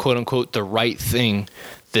doing, quote unquote, the right thing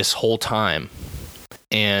this whole time.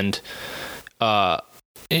 And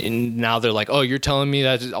now they're like, oh, you're telling me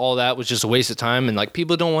that all that was just a waste of time? And like,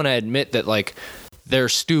 people don't want to admit that, like, they're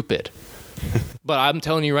stupid. But I'm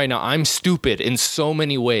telling you right now, I'm stupid in so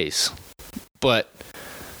many ways. But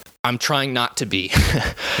I'm trying not to be.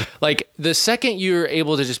 Like, the second you're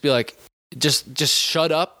able to just be like, just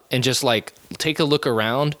shut up and just like take a look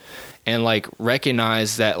around and like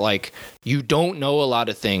recognize that like you don't know a lot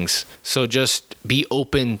of things, so just be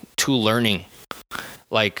open to learning.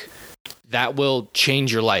 Like, that will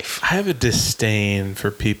change your life. I have a disdain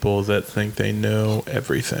for people that think they know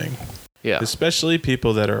everything. Yeah. Especially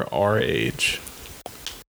people that are our age.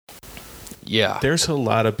 Yeah. There's a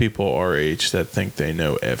lot of people our age that think they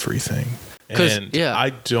know everything. And I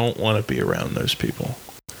don't want to be around those people.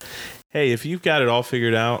 Hey, if you've got it all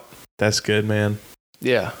figured out, that's good, man.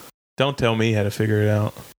 Yeah. Don't tell me how to figure it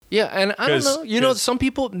out. Yeah, and I don't know. Some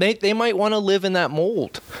people, they might want to live in that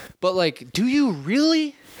mold. But, like, do you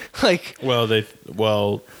really? Like, well,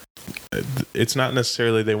 it's not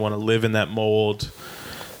necessarily they want to live in that mold.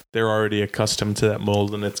 They're already accustomed to that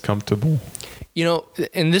mold, and it's comfortable.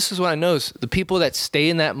 And this is what I notice. The people that stay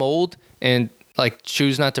in that mold and, like,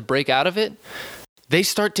 choose not to break out of it, they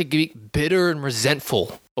start to get bitter and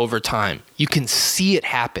resentful over time. You can see it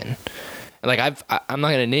happen. Like, I'm not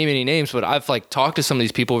going to name any names, but I've like talked to some of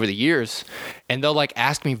these people over the years, and they'll like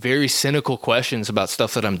ask me very cynical questions about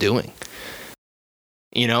stuff that I'm doing,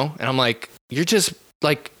 and I'm like, you're just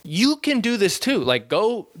like, you can do this too. Like,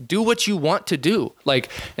 go do what you want to do. Like,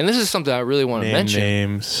 and this is something I really want to mention.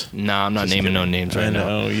 Names. No, I'm not naming no names right now.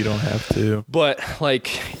 No, you don't have to. But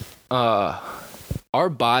like, our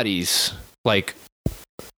bodies like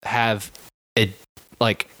have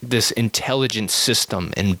this intelligent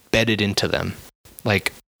system embedded into them,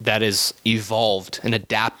 like, that is evolved and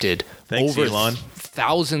adapted over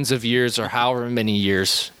thousands of years, or however many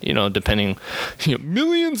years, depending,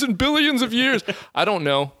 millions and billions of years. I don't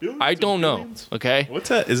know. I don't know. Okay. What's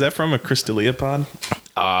that? Is that from a Crystalia pod?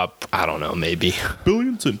 I don't know, maybe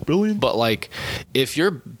billions and billions. But like, if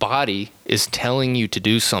your body is telling you to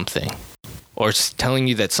do something, or it's telling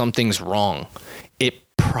you that something's wrong, it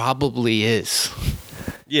probably is.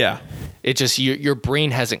 Yeah. It just your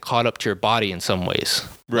brain hasn't caught up to your body in some ways.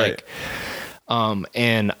 Right. Like,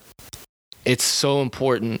 and it's so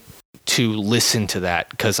important to listen to that,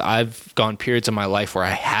 because I've gone periods of my life where I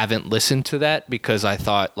haven't listened to that because I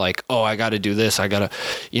thought like, oh, I got to do this. I got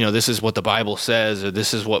to, this is what the Bible says, or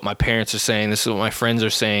this is what my parents are saying. This is what my friends are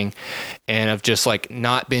saying. And I've just like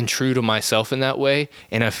not been true to myself in that way.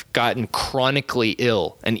 And I've gotten chronically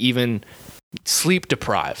ill and even sleep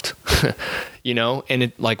deprived, and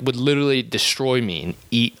it like would literally destroy me and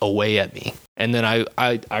eat away at me. And then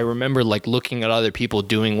I remember like looking at other people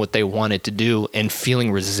doing what they wanted to do and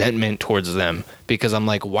feeling resentment towards them, because I'm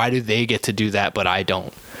like, why do they get to do that but I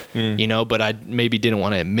don't? But I maybe didn't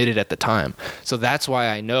want to admit it at the time. So that's why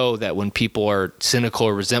I know that when people are cynical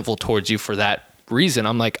or resentful towards you for that reason,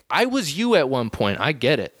 I'm like, I was you at one point. I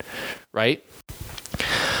get it. Right.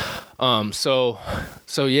 So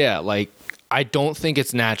yeah, like, I don't think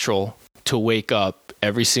it's natural to wake up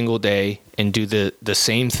every single day and do the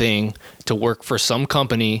same thing, to work for some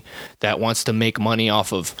company that wants to make money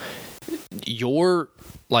off of your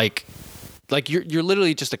like you're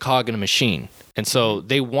literally just a cog in a machine. And so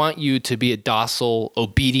they want you to be a docile,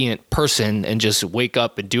 obedient person and just wake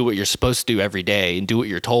up and do what you're supposed to do every day and do what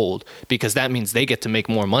you're told, because that means they get to make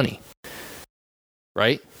more money.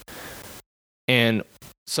 Right? And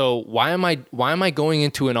so why am I going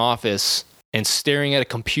into an office and staring at a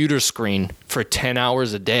computer screen for 10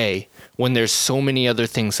 hours a day when there's so many other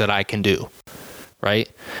things that I can do, right?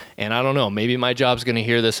 And I don't know, maybe my job's going to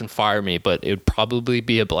hear this and fire me, but it would probably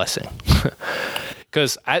be a blessing.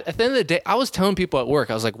 Because at the end of the day, I was telling people at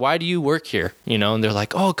work, I was like, why do you work here? And they're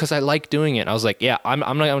like, oh, because I like doing it. And I was like, yeah, I'm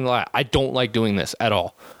not going to lie. I don't like doing this at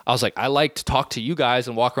all. I was like, I like to talk to you guys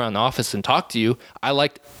and walk around the office and talk to you.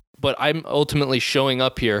 But I'm ultimately showing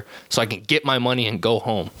up here so I can get my money and go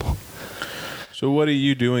home. So what are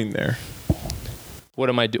you doing there? What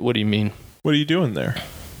do you mean? What are you doing there?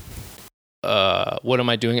 What am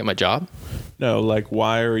I doing at my job? No, like,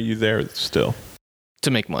 why are you there still? To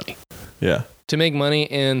make money. Yeah. To make money,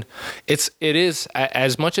 and it is,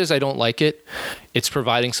 as much as I don't like it, it's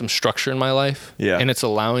providing some structure in my life. Yeah. And it's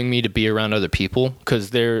allowing me to be around other people, because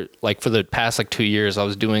they're like, for the past like 2 years, I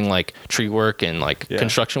was doing like tree work and like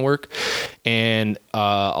construction work, and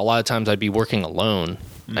a lot of times I'd be working alone.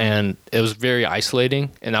 And it was very isolating,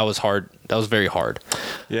 and that was hard. That was very hard.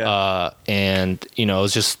 Yeah. And it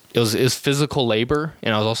was physical labor,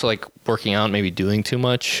 and I was also like working out, maybe doing too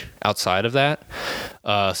much outside of that.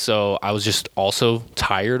 So I was just also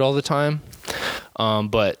tired all the time.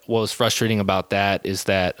 But what was frustrating about that is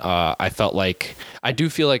that I do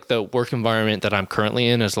feel like the work environment that I'm currently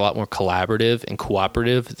in is a lot more collaborative and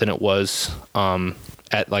cooperative than it was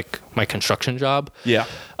at like my construction job. Yeah.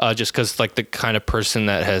 Just because like the kind of person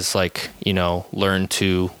that has like, learned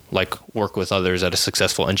to like work with others at a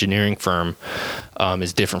successful engineering firm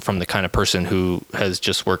is different from the kind of person who has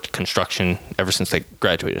just worked construction ever since they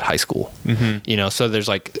graduated high school. Mm-hmm. So there's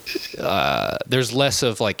like, there's less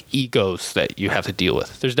of like egos that you have to deal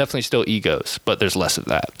with. There's definitely still egos, but there's less of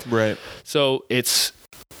that. Right. So it's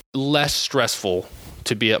less stressful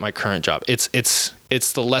to be at my current job. It's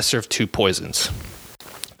the lesser of two poisons.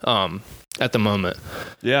 At the moment.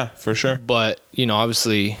 Yeah, for sure. But,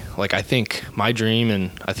 obviously, like, I think my dream, and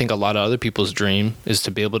I think a lot of other people's dream, is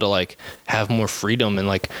to be able to like have more freedom and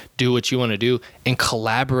like do what you want to do and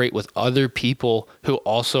collaborate with other people who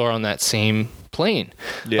also are on that same plane.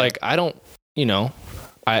 Yeah. Like, I don't,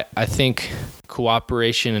 I think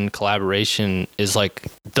cooperation and collaboration is like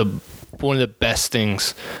one of the best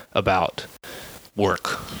things about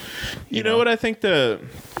work. You know what I think the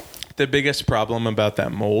biggest problem about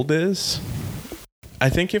that mold is? I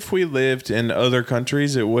think if we lived in other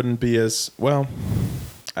countries, it wouldn't be as, well,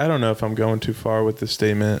 I don't know if I'm going too far with the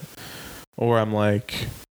statement or I'm like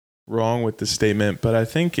wrong with the statement, but I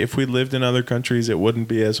think if we lived in other countries, it wouldn't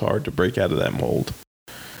be as hard to break out of that mold.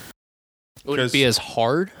 It wouldn't be as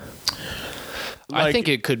hard? Like, I think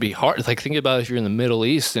it could be hard. Like, think about if you're in the Middle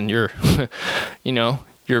East and you're,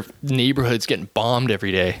 your neighborhood's getting bombed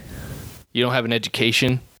every day. You don't have an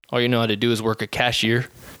education. All you know how to do is work a cashier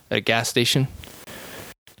at a gas station,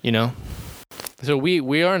 So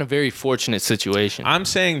we are in a very fortunate situation. I'm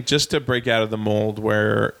saying just to break out of the mold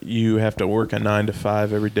where you have to work a 9 to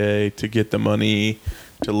 5 every day to get the money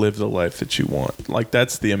to live the life that you want. Like,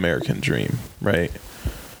 that's the American dream, right?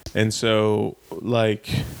 And so, like,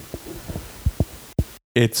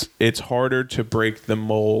 it's harder to break the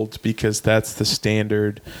mold because that's the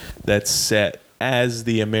standard that's set as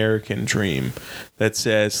the American dream that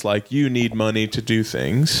says, like, you need money to do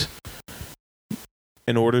things.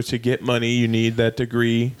 In order to get money, you need that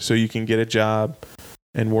degree so you can get a job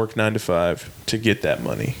and work 9 to 5 to get that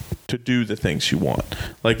money to do the things you want.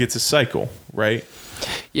 Like, it's a cycle, right?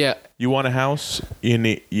 Yeah. You want a house, you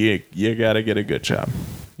got to get a good job.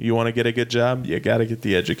 You want to get a good job, you got to get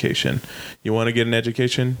the education. You want to get an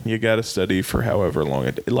education, you got to study for however long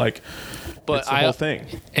it's the whole thing.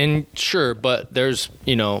 And sure, but there's,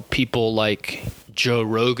 people like Joe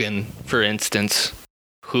Rogan, for instance,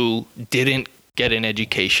 who didn't get an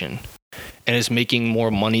education and is making more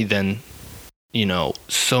money than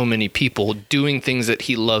so many people doing things that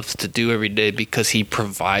he loves to do every day because he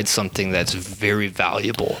provides something that's very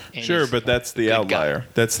valuable. Sure, but that's the outlier. Guy.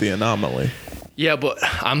 That's the anomaly. Yeah, but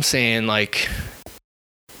I'm saying, like,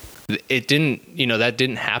 it didn't, that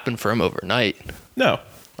didn't happen for him overnight. No,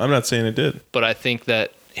 I'm not saying it did. But I think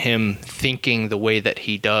that him thinking the way that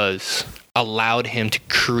he does allowed him to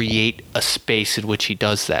create a space in which he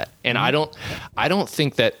does that. And I don't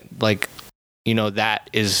think that, like, that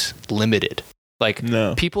is limited. Like,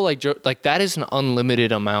 no. People like Joe, like, that is an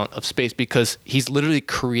unlimited amount of space because he's literally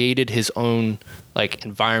created his own, like,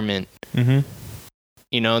 environment. Mm-hmm.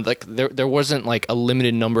 Like, there wasn't, like, a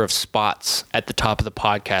limited number of spots at the top of the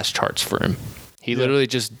podcast charts for him. He literally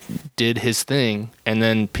just did his thing, and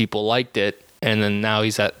then people liked it, and then now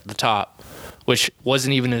he's at the top, which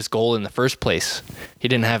wasn't even his goal in the first place. He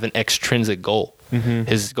didn't have an extrinsic goal. Mm-hmm.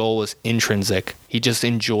 His goal was intrinsic. He just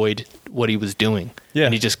enjoyed what he was doing. Yeah.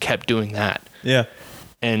 And he just kept doing that. Yeah.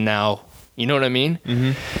 And now, you know what I mean?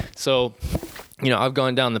 Mm-hmm. So, I've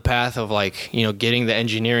gone down the path of, like, getting the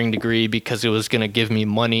engineering degree because it was going to give me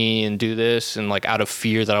money and do this, and, like, out of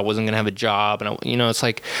fear that I wasn't going to have a job. And, it's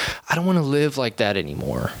like, I don't want to live like that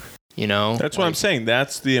anymore. That's what I'm saying.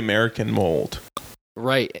 That's the American mold.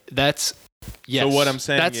 Right. Yes. So what I'm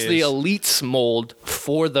saying that's the elite's mold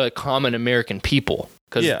for the common American people,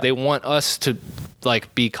 because they want us to,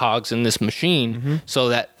 like, be cogs in this machine so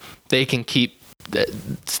that they can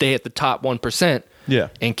stay at the top 1%. Yeah.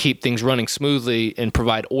 And keep things running smoothly and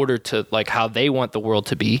provide order to, like, how they want the world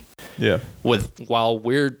to be. Yeah. While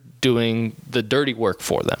we're doing the dirty work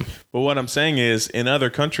for them. But what I'm saying is, in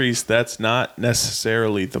other countries, that's not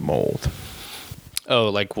necessarily the mold. Oh,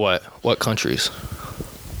 like what? What countries?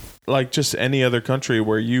 Like just any other country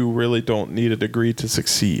where you really don't need a degree to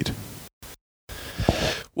succeed.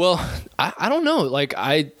 Well, I don't know. Like,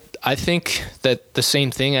 I think that the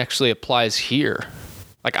same thing actually applies here.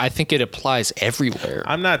 Like, I think it applies everywhere.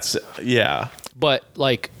 I'm not, yeah. But,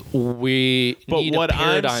 like, we need a paradigm shift.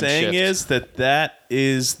 But what I'm saying is that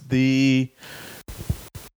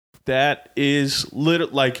is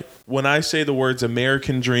literally, like, when I say the words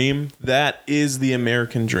American dream, that is the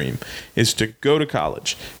American dream, is to go to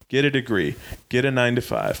college, get a degree, get a 9 to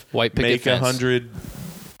 5, white picket make fence.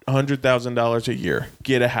 $100,000 a year,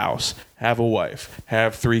 get a house, have a wife,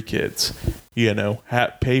 have 3 kids,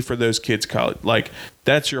 pay for those kids' college. Like,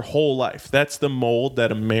 that's your whole life. That's the mold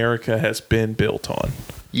that America has been built on.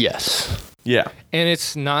 Yes. Yeah. And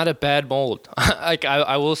it's not a bad mold. Like,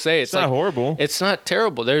 I will say it's not like, horrible. It's not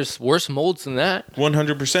terrible. There's worse molds than that.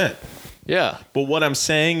 100%. Yeah. But what I'm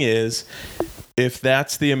saying is, if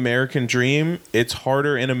that's the American dream, it's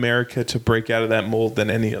harder in America to break out of that mold than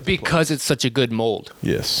any other because place. It's such a good mold.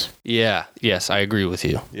 Yes. Yeah. Yes, I agree with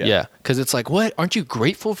you. Yeah. Because it's like, what? Aren't you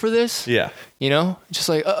grateful for this? Yeah. Just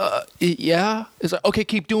like, yeah. It's like, okay,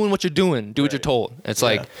 keep doing what you're doing. Do what you're told. It's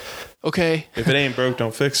like, okay. If it ain't broke,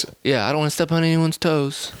 don't fix it. Yeah, I don't want to step on anyone's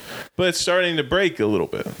toes. But it's starting to break a little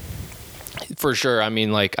bit. For sure. I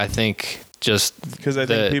mean, like, I think just because I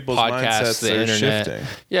think people's mindsets are shifting.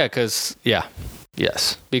 Yeah,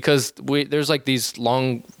 yes, because there's like these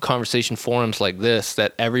long conversation forums like this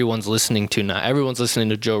that everyone's listening to now. Everyone's listening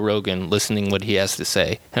to Joe Rogan, listening what he has to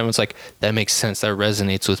say. Everyone's like, that makes sense. That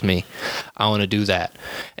resonates with me. I want to do that.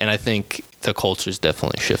 And I think the culture is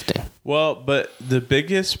definitely shifting. Well, but the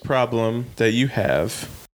biggest problem that you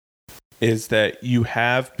have is that you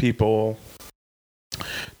have people.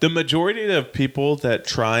 The majority of people that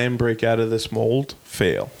try and break out of this mold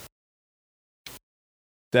fail.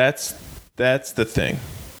 That's the thing.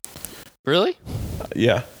 Really?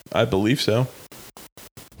 Yeah, I believe so.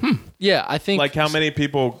 Yeah, I think... Like, how many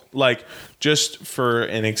people, like, just for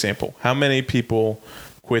an example, how many people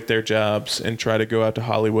quit their jobs and try to go out to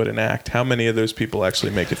Hollywood and act? How many of those people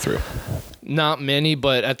actually make it through? Not many,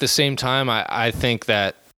 but at the same time, I think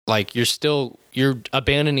that, like, you're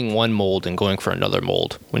abandoning one mold and going for another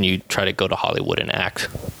mold when you try to go to Hollywood and act.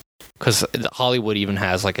 because Hollywood even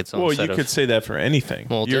has like its own. Well, you could say that for anything.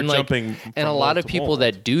 Well, you're like, jumping, and a lot of people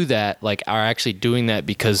that do that like are actually doing that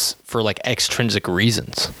because for like extrinsic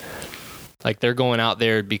reasons. Like they're going out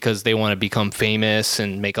there because they want to become famous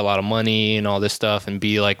and make a lot of money and all this stuff and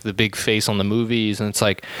be like the big face on the movies. And it's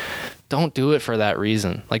like, don't do it for that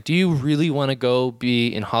reason. Like, do you really want to go be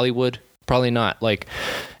in Hollywood? Probably not. Like,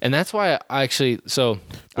 and that's why I actually,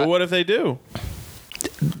 But what if they do?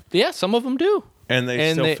 Yeah, some of them do. And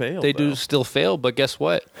they still fail. They do still fail, but guess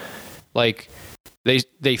what? Like,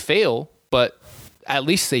 they fail, but at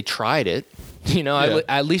least they tried it. You know,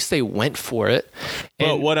 at least they went for it. And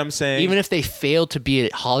but what I'm saying, even if they fail to be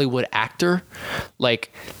a Hollywood actor,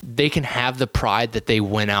 like they can have the pride that they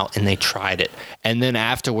went out and they tried it. And then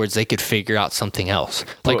afterwards they could figure out something else.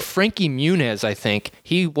 Like Frankie Muniz, I think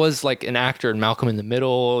he was like an actor in Malcolm in the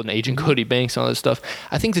Middle and Agent Cody Banks and all this stuff.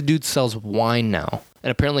 I think the dude sells wine now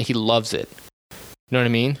and apparently he loves it. You know what I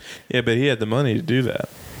mean? Yeah, but he had the money to do that.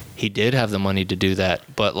 He did have the money to do that,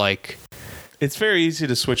 but like, it's very easy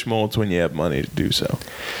to switch molds when you have money to do so.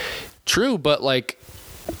 True, but like,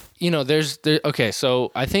 you know, okay,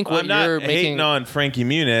 so I think what I'm you're not making hating on Frankie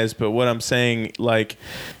Muniz, but what I'm saying, like,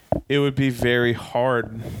 it would be very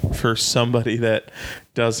hard for somebody that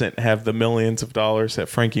doesn't have the millions of dollars that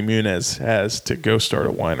Frankie Muniz has to go start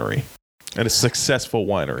a winery, and a successful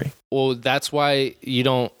winery. Well, that's why you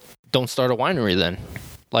don't start a winery then.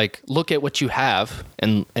 Like, look at what you have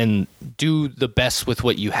and do the best with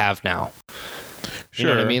what you have now. You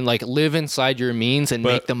know what I mean? Like, live inside your means and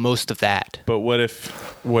make the most of that. But what if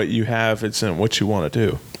what you have isn't what you want to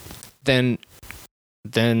do?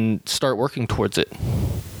 Then start working towards it.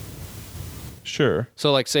 Sure.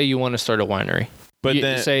 So, like, say you want to start a winery. But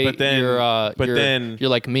you're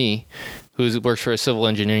like me, who works for a civil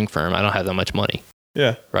engineering firm. I don't have that much money.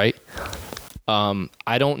 Yeah. Right?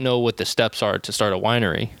 I don't know what the steps are to start a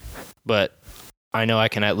winery, but I know I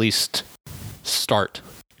can at least start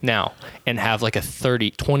now and have like a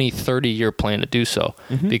 30 year plan to do so.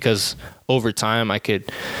 Mm-hmm. Because over time I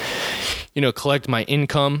could, you know, collect my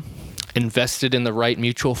income, invest it in the right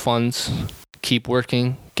mutual funds, keep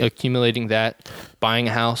working, accumulating that, buying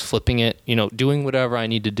a house, flipping it, you know, doing whatever I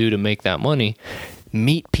need to do to make that money,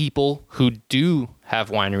 meet people who do have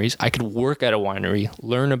wineries. I could work at a winery,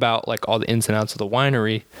 learn about like all the ins and outs of the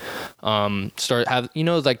winery,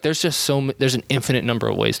 there's an infinite number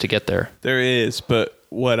of ways to get there. There is, but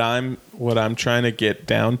what I'm trying to get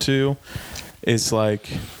down to is like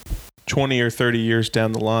 20 or 30 years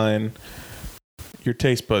down the line, your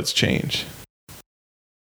taste buds change.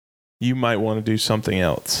 You might want to do something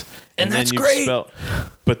else. And that's great.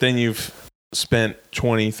 But then you've spent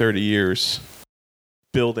 20, 30 years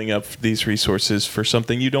building up these resources for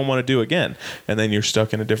something you don't want to do again, and then you're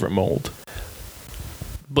stuck in a different mold.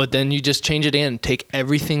 But then you just change it in, take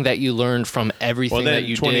everything that you learned from everything that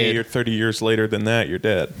you 20 did. 20 or 30 years later than that, you're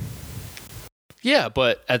dead. Yeah,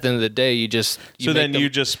 but at the end of the day, you just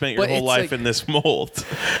spent your whole life in this mold,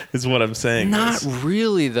 is what I'm saying. Not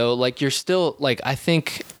really, though. Like, you're still, like, I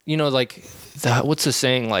think, you know, like, what's the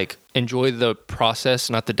saying? Like, enjoy the process,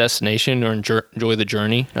 not the destination, or enjoy the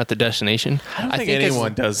journey, not the destination. I don't think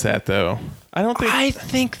anyone does that, though. I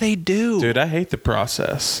think they do. Dude, I hate the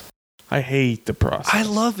process. I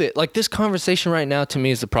love it. Like, this conversation right now to me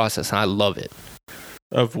is the process, and I love it.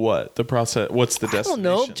 Of what? The process? What's the destination? I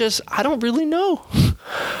don't know.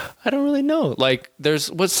 I don't really know. Like, there's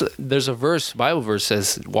a Bible verse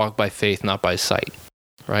says, walk by faith, not by sight.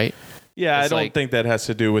 Right? Yeah, I don't think that has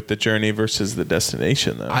to do with the journey versus the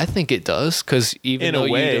destination, though. I think it does, because even in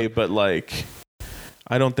a way, but like,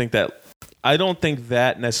 I don't think that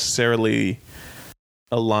necessarily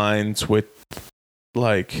aligns with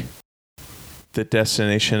like the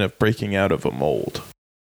destination of breaking out of a mold.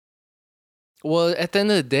 Well, at the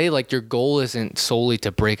end of the day, like, your goal isn't solely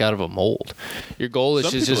to break out of a mold. Your goal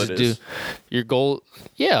is just to do your goal.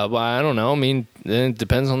 Yeah, but I don't know. I mean, it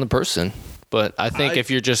depends on the person. But I think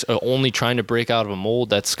if you're just only trying to break out of a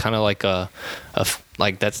mold, that's kind of like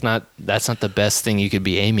that's not the best thing you could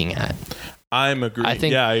be aiming at. I'm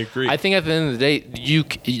agreeing. I agree. I think at the end of the day,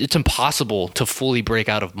 it's impossible to fully break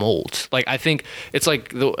out of molds. Like, I think it's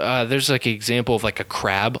like there's like an example of like a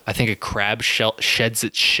crab. I think a crab sheds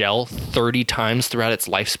its shell 30 times throughout its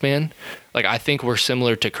lifespan. Like, I think we're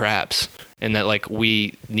similar to crabs in that, like,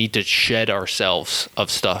 we need to shed ourselves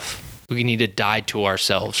of stuff. We need to die to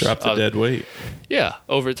ourselves. Drop the dead weight. Yeah,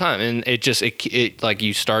 over time. And it like,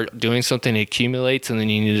 you start doing something, it accumulates, and then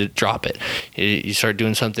you need to drop it. You start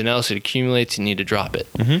doing something else, it accumulates, you need to drop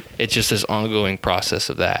it. Mm-hmm. It's just this ongoing process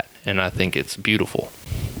of that. And I think it's beautiful.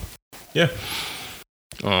 Yeah.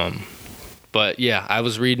 But yeah, I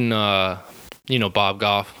was reading, Bob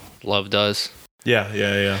Goff, Love Does.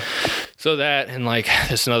 Yeah. So that, and like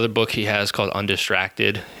there's another book he has called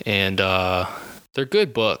Undistracted, and they're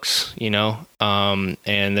good books, you know, and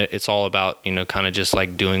it's all about, you know, kind of just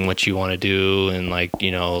like doing what you want to do, and like,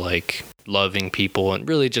 you know, like loving people, and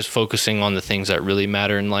really just focusing on the things that really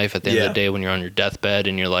matter in life at the end of the day when you're on your deathbed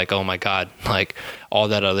and you're like, oh my God, like all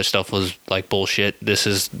that other stuff was like bullshit. This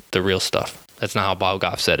is the real stuff. That's not how Bob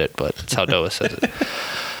Goff said it, but it's how Doa says it.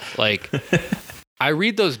 Like, I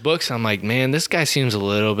read those books, I'm like, man, this guy seems a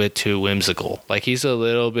little bit too whimsical. Like, he's a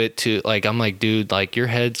little bit too, like, I'm like, dude, like, your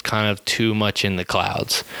head's kind of too much in the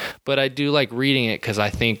clouds. But I do like reading it because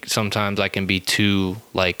I think sometimes I can be too,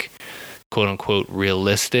 like, quote unquote,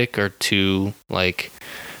 realistic, or too, like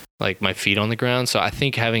my feet on the ground. So I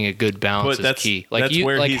think having a good balance is key. Like, that's you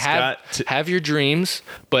where like have your dreams,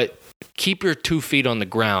 but keep your 2 feet on the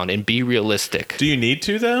ground and be realistic. Do you need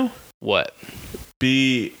to, though? What?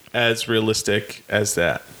 Be as realistic as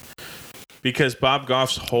that. Because Bob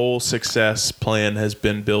Goff's whole success plan has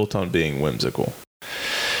been built on being whimsical.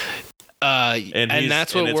 And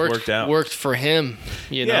that's what worked for him,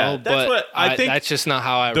 you know. That's but what I think. That's just not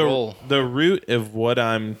how I roll. The root of what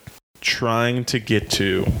I'm trying to get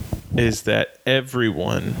to is that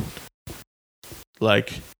everyone,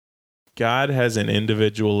 like, God has an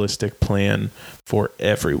individualistic plan for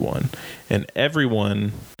everyone, and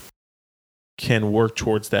everyone can work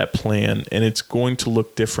towards that plan, and it's going to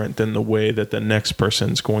look different than the way that the next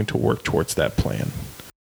person's going to work towards that plan.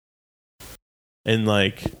 And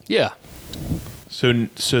like, yeah. So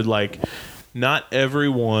like, not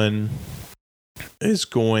everyone is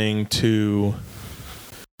going to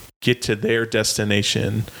get to their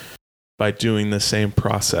destination by doing the same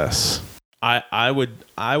process. I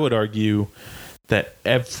would argue that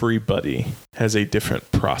everybody has a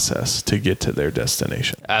different process to get to their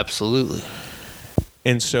destination. Absolutely.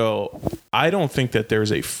 And so I don't think that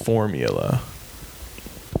there's a formula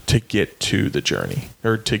to get to the journey,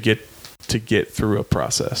 or to get through a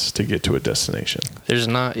process to get to a destination. There's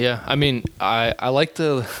not, yeah. I mean, I like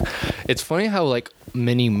it's funny how like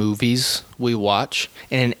many movies we watch,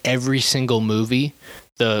 and in every single movie,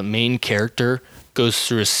 the main character goes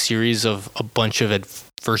through a series of a bunch of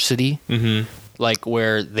adversity. Mm-hmm. Like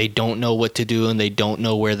where they don't know what to do and they don't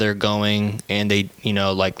know where they're going, and they, you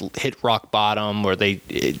know, like hit rock bottom, or they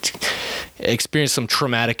experience some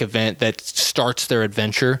traumatic event that starts their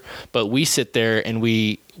adventure. But we sit there and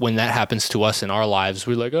when that happens to us in our lives,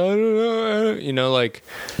 we're like, oh, you know, like.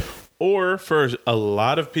 Or for a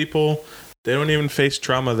lot of people, they don't even face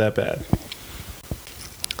trauma that bad.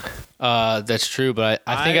 That's true, but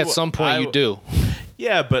I think at some point you do.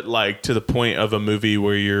 Yeah, but like to the point of a movie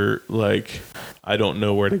where you're like, I don't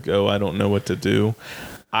know where to go, I don't know what to do.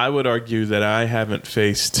 I would argue that I haven't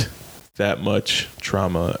faced that much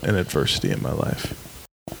trauma and adversity in my life.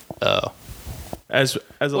 Oh. As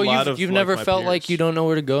a lot of, you've never felt peers. Like you don't know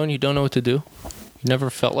where to go and you don't know what to do? You never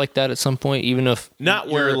felt like that at some point, even if not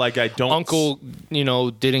where like I don't uncle, you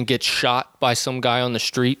know, didn't get shot by some guy on the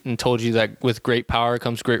street and told you that with great power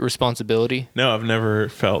comes great responsibility? No, I've never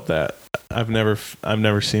felt that. I've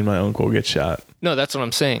never seen my uncle get shot. No, that's what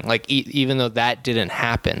I'm saying. Like even though that didn't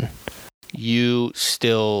happen,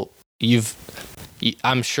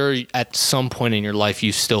 I'm sure at some point in your life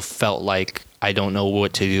you still felt like, I don't know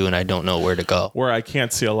what to do and I don't know where to go. Where I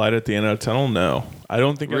can't see a light at the end of the tunnel? No. I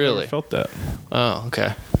don't think I've ever felt that. Oh,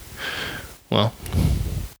 okay. Well.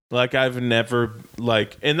 Like I've never,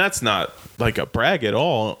 like, and that's not like a brag at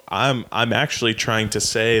all. I'm actually trying to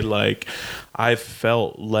say, like, I've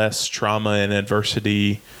felt less trauma and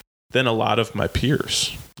adversity than a lot of my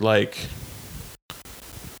peers. Like,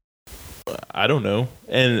 I don't know.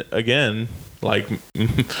 And again, like,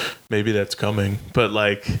 maybe that's coming, but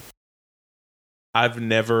like, I've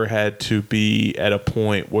never had to be at a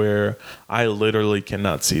point where I literally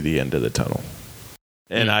cannot see the end of the tunnel.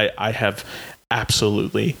 And I have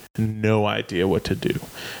absolutely no idea what to do.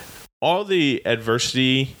 All the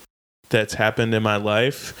adversity that's happened in my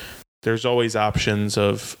life, there's always options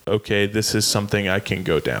of, okay, this is something I can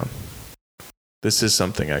go down. This is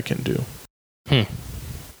something I can do.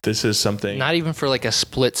 This is something. Not even for like a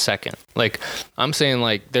split second. Like I'm saying,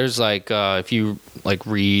 like there's like if you like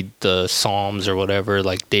read the Psalms or whatever,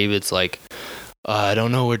 like David's like, I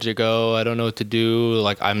don't know where to go. I don't know what to do.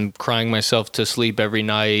 Like I'm crying myself to sleep every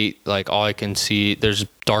night. Like all I can see, there's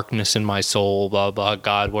darkness in my soul. Blah blah.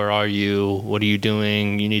 God, where are you? What are you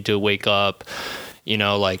doing? You need to wake up. You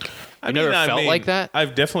know, like I never felt like that.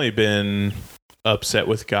 I've definitely been upset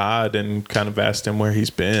with God and kind of asked him where he's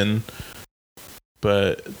been.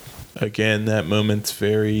 But again, that moment's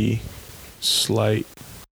very slight.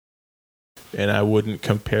 And I wouldn't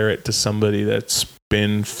compare it to somebody that's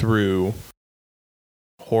been through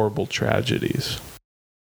horrible tragedies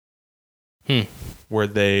where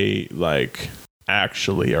they like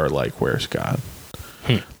actually are like, where's God?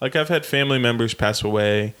 Like I've had family members pass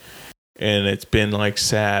away and it's been like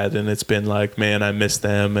sad and it's been like, man, I miss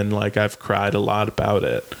them, and like I've cried a lot about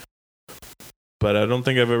it. But I don't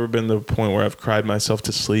think I've ever been to the point where I've cried myself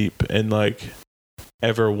to sleep and like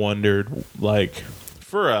ever wondered, like,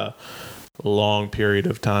 for a long period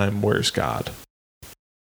of time, where's God?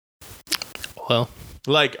 Well,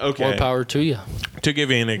 like, okay, more power to you. To give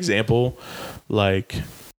you an example, like,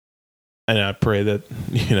 and I pray that,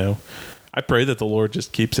 you know, I pray that the Lord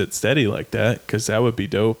just keeps it steady like that, because that would be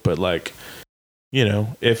dope. But like, you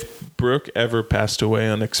know, if Brooke ever passed away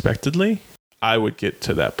unexpectedly, I would get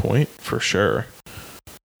to that point for sure,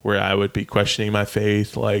 where I would be questioning my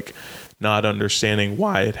faith, like not understanding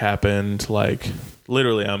why it happened. Like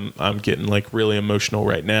literally, I'm getting like really emotional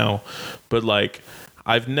right now, but like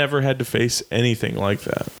I've never had to face anything like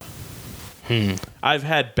that. I've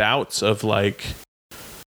had bouts of like,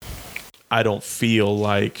 I don't feel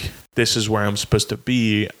like this is where I'm supposed to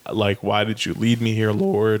be. Like, why did you lead me here,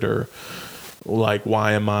 Lord? Or like,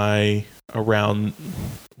 why am I around?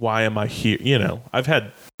 Why am I here? You know, I've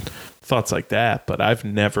had thoughts like that, but I've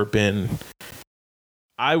never been,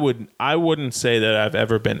 I wouldn't say that I've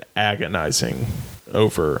ever been agonizing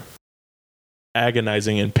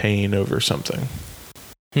in pain over something.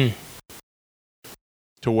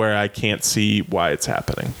 To where I can't see why it's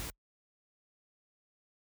happening.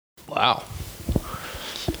 Wow.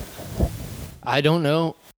 I don't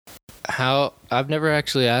know how. I've never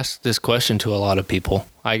actually asked this question to a lot of people.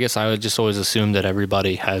 I guess I would just always assume that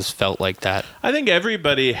everybody has felt like that. I think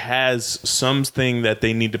everybody has something that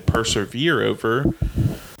they need to persevere over,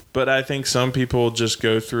 but I think some people just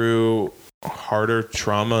go through harder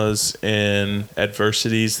traumas and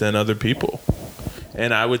adversities than other people.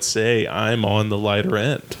 And I would say I'm on the lighter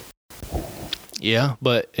end. Yeah,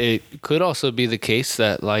 but it could also be the case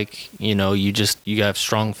that, like, you know, you have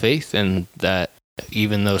strong faith, and that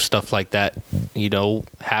even though stuff like that, you know,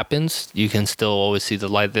 happens, you can still always see the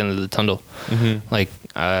light at the end of the tunnel. Like,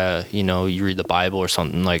 you know, you read the Bible or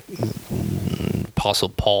something, like Apostle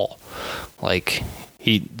Paul, like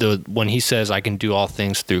when he says, I can do all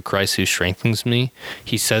things through Christ who strengthens me,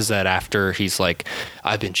 he says that after he's like,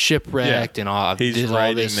 I've been shipwrecked and all. He's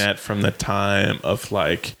writing that from the time of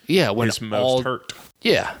like, when his most hurt.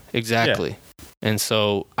 Yeah, exactly. Yeah. And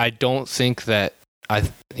so I don't think that I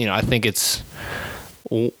think it's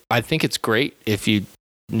great if you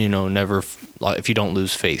never, if you don't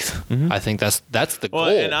lose faith. I think that's the goal.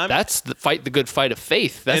 And that's the good fight of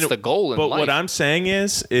faith. That's the goal in life. But what I'm saying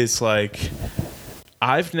is like,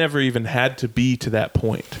 I've never even had to be to that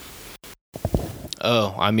point.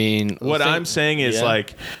 Oh, I mean, I'm saying is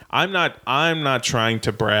like, I'm not trying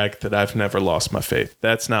to brag that I've never lost my faith.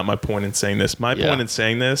 That's not my point in saying this. My point in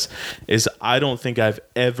saying this is I don't think I've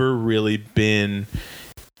ever really been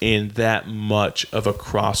in that much of a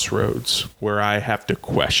crossroads where I have to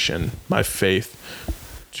question my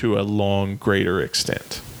faith to a long greater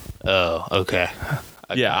extent. Oh, okay.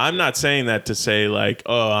 Yeah, I'm not saying that to say like,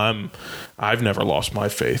 oh, I've never lost my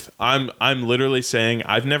faith. I'm literally saying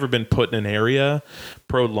I've never been put in an area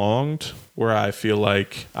prolonged where I feel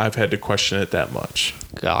like I've had to question it that much.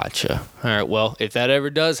 Gotcha. All right. Well, if that ever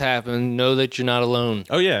does happen, know that you're not alone.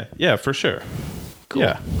 Oh yeah, yeah, for sure. Cool.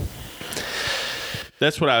 Yeah.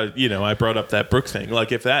 That's what I brought up that Brooke thing.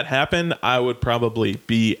 Like if that happened, I would probably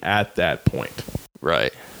be at that point.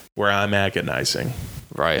 Right. Where I'm agonizing.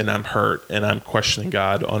 Right. And I'm hurt and I'm questioning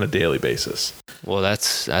God on a daily basis. Well,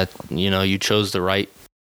 that's you chose the right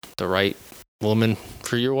woman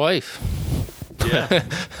for your wife. Yeah.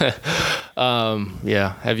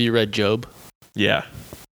 Yeah. Have you read Job? Yeah.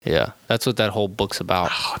 Yeah. That's what that whole book's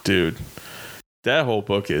about. Oh, dude. That whole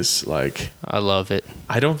book is like, I love it.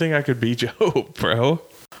 I don't think I could be Job, bro.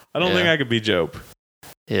 I don't think I could be Job.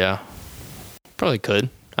 Yeah. Probably could.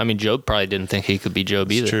 I mean, Job probably didn't think he could be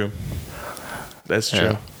Job either. That's true. That's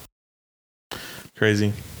true. Yeah.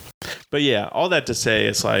 Crazy. But yeah, all that to say,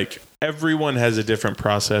 it's like everyone has a different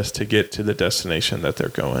process to get to the destination that they're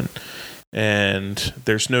going. And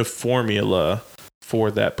there's no formula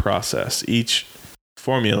for that process. Each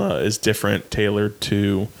formula is different, tailored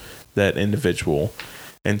to that individual.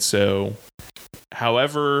 And so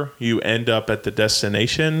however you end up at the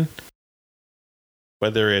destination,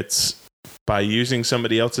 whether it's by using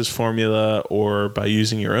somebody else's formula or by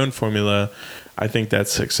using your own formula, I think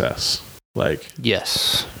that's success. Like,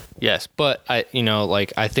 yes. But I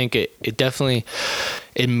think it definitely,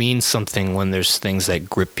 it means something when there's things that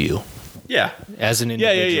grip you. Yeah. As an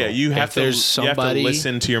individual. Yeah. You have to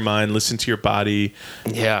listen to your mind, listen to your body.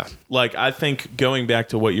 Yeah. Like, I think going back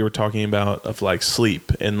to what you were talking about of like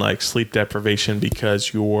sleep and like sleep deprivation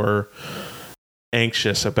because you're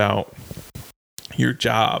anxious about your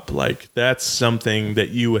job, like that's something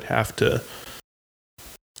that you would have to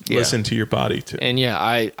listen to your body to. And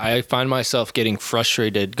I find myself getting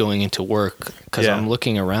frustrated going into work because I'm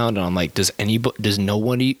looking around and I'm like, does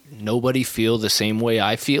nobody feel the same way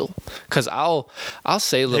I feel? Because I'll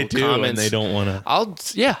say little comments. And they don't want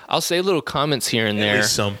to. I'll say little comments here and there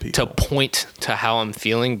some people. To point to how I'm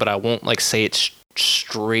feeling, but I won't like say it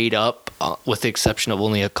straight up, with the exception of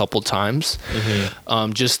only a couple times,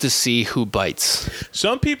 just to see who bites.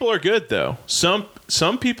 Some people are good though.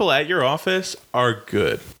 Some people at your office are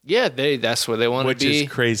good. Yeah, that's where they want to be. Which is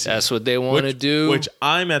crazy. That's what they want to do. Which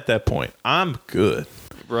I'm at that point. I'm good.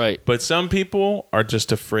 Right. But some people are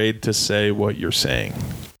just afraid to say what you're saying.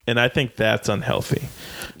 And I think that's unhealthy.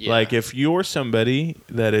 Yeah. Like if you're somebody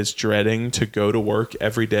that is dreading to go to work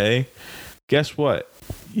every day, guess what?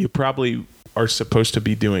 You probably are supposed to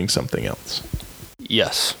be doing something else.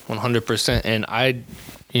 Yes, 100%. And I've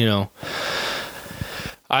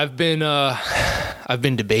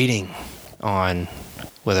been debating on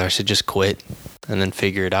whether I should just quit and then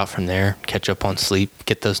figure it out from there, catch up on sleep,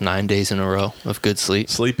 get those 9 days in a row of good sleep.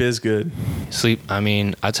 Sleep is good. Sleep, I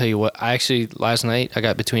mean, I'll tell you what, last night, I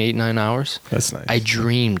got between 8 and 9 hours. That's nice. I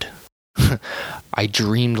dreamed. I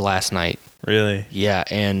dreamed last night. Really? Yeah,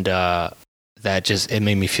 and it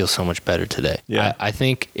made me feel so much better today. Yeah. I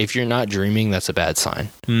think if you're not dreaming, that's a bad sign.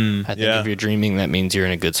 I think if you're dreaming, that means you're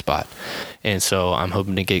in a good spot. And so I'm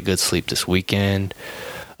hoping to get good sleep this weekend,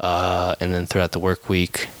 and then throughout the work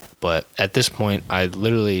week. But at this point,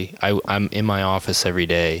 I'm in my office every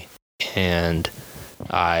day and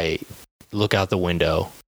I look out the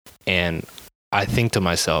window and I think to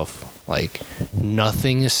myself, like,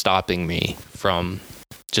 nothing is stopping me from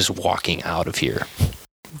just walking out of here,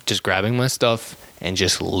 just grabbing my stuff and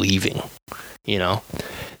just leaving, Now,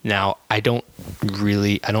 I don't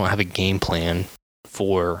have a game plan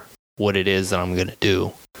for what it is that I'm going to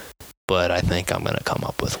do, but I think I'm going to come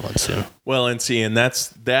up with one soon. Well, and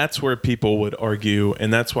that's where people would argue,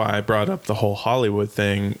 and that's why I brought up the whole Hollywood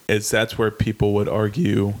thing, is that's where people would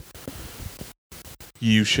argue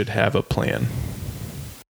you should have a plan.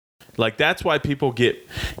 Like, that's why people get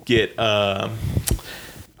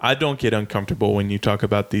I don't get uncomfortable when you talk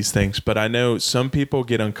about these things, but I know some people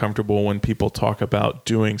get uncomfortable when people talk about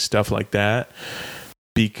doing stuff like that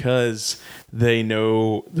because they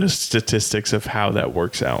know the statistics of how that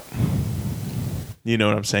works out. You know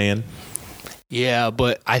what I'm saying? Yeah,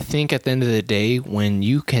 but I think at the end of the day, when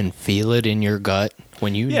you can feel it in your gut,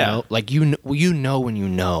 when you know, like you know when you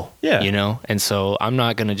know, and so I'm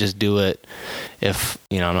not going to just do it if,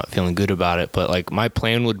 I'm not feeling good about it. But like my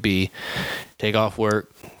plan would be take off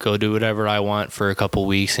work, go do whatever I want for a couple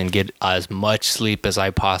weeks and get as much sleep as I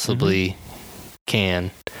possibly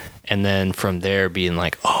can. And then from there being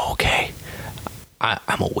like, oh, okay,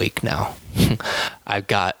 I'm awake now. I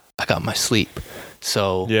got my sleep.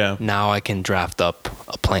 So now I can draft up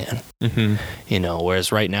a plan,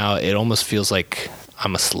 whereas right now it almost feels like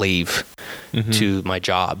I'm a slave to my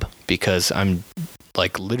job because I'm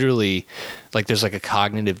like literally like there's like a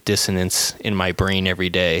cognitive dissonance in my brain every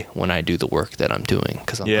day when I do the work that I'm doing.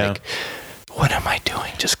 Cause I'm like, what am I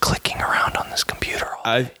doing? Just clicking around on this computer all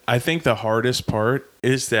day. I think the hardest part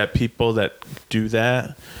is that people that do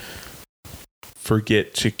that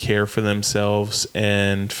forget to care for themselves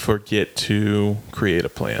and forget to create a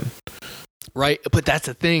plan. Right. But that's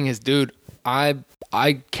the thing is, dude, I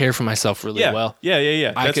care for myself really well.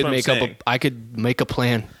 Yeah. I could make a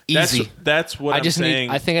plan easy. That's what I'm saying.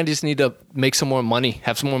 I think I just need to make some more money,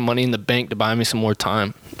 have some more money in the bank to buy me some more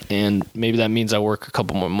time. And maybe that means I work a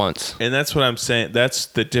couple more months. And that's what I'm saying. That's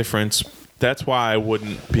the difference. That's why I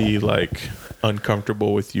wouldn't be like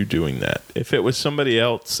uncomfortable with you doing that. If it was somebody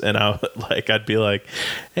else and I'd be like,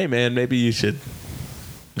 hey man, maybe you should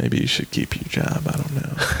keep your job. I don't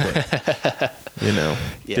know. But,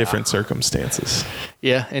 different circumstances.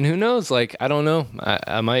 Yeah. And who knows? Like, I don't know.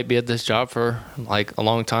 I might be at this job for like a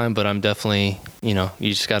long time, but I'm definitely, you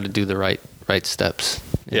just got to do the right steps.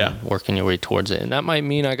 Working your way towards it. And that might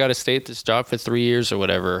mean I got to stay at this job for 3 years or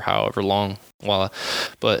whatever, however long.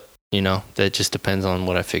 But that just depends on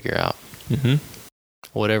what I figure out.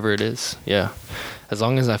 Whatever it is. Yeah. As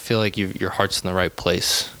long as I feel like your heart's in the right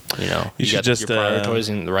place. You're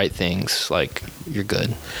prioritizing the right things. Like, you're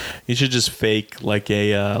good. You should just fake like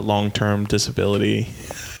a long-term disability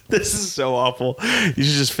This is so awful. You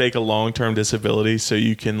should just fake a long-term disability so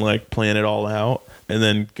you can like plan it all out and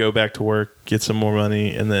then go back to work, get some more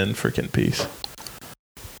money, and then freaking peace.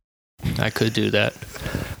 I could do that.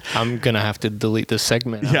 I'm gonna have to delete this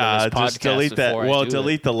segment. Yeah, of this just delete that. Well,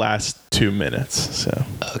 delete the last 2 minutes. So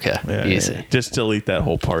okay, easy. Yeah. Just delete that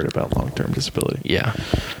whole part about long-term disability. Yeah.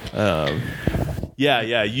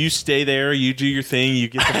 Yeah. You stay there. You do your thing. You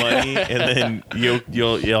get the money, and then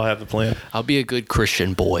you'll have the plan. I'll be a good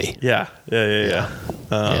Christian boy. Yeah.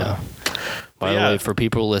 By the way, for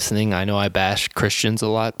people listening, I know I bash Christians a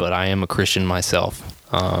lot, but I am a Christian myself.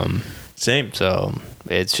 Same. So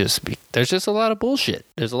it's just there's just a lot of bullshit.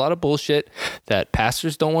 There's a lot of bullshit that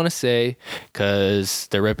pastors don't want to say because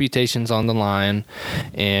their reputation's on the line,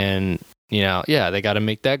 and they got to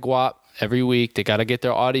make that guap every week. They got to get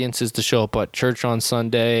their audiences to show up at church on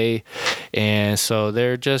Sunday, and so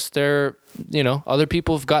they're other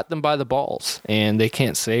people have got them by the balls, and they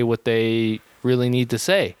can't say what they really need to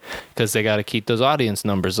say because they got to keep those audience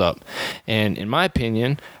numbers up. And in my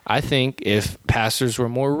opinion, I think if pastors were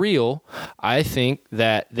more real, I think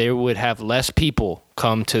that they would have less people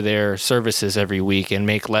come to their services every week and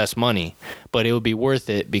make less money, but it would be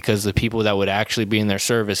worth it because the people that would actually be in their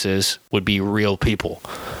services would be real people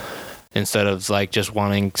instead of like just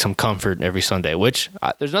wanting some comfort every Sunday, which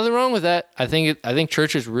there's nothing wrong with that. I think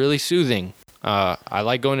church is really soothing. I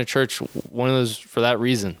like going to church, one of those for that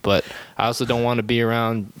reason, but I also don't want to be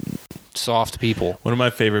around soft people. One of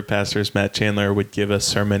my favorite pastors, Matt Chandler, would give a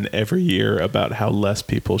sermon every year about how less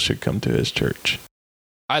people should come to his church.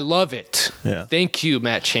 I love it. Yeah. Thank you,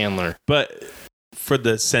 Matt Chandler. But for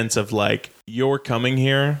the sense of like, you're coming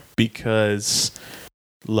here because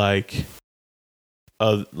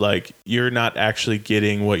you're not actually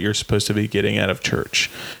getting what you're supposed to be getting out of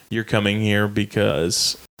church. You're coming here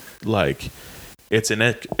because it's an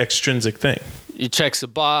extrinsic thing. It checks a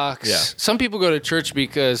box. Yeah. Some people go to church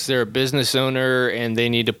because they're a business owner and they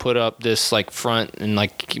need to put up this front and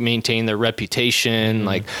maintain their reputation.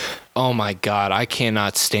 Mm-hmm. Oh my God, I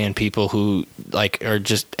cannot stand people who are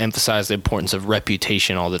just emphasize the importance of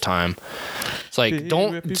reputation all the time. It's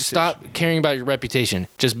don't stop caring about your reputation.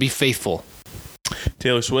 Just be faithful.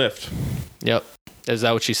 Taylor Swift. Yep. Is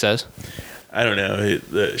that what she says? I don't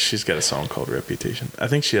know. She's got a song called Reputation. I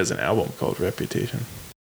think she has an album called Reputation.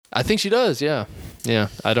 I think she does, yeah. Yeah,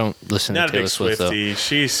 I don't listen to Taylor Swift, though. Not a big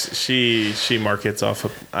Swiftie. She markets off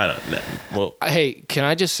of, I don't know. Well, hey, can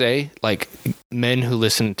I just say, men who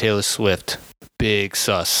listen to Taylor Swift, big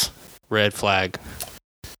sus, red flag.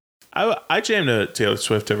 I jam to Taylor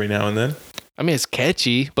Swift every now and then. I mean, it's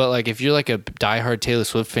catchy, but if you're a diehard Taylor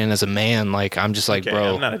Swift fan as a man, I'm just okay,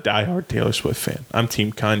 bro. I'm not a diehard Taylor Swift fan. I'm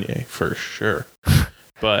Team Kanye for sure.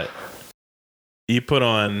 But you put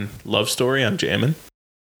on Love Story, I'm jamming.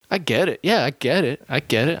 I get it. Yeah, I get it.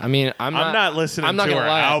 I mean, I'm not listening to her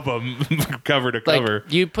album cover to cover.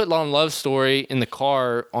 You put on Love Story in the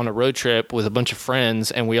car on a road trip with a bunch of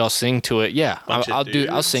friends, and we all sing to it. Yeah,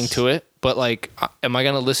 I'll sing to it. But am I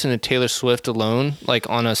gonna listen to Taylor Swift alone,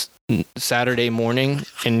 on a Saturday morning,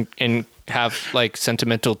 and have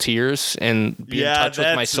sentimental tears and be in touch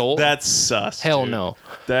with my soul? That's sus. Hell dude. No.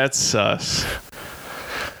 That's sus.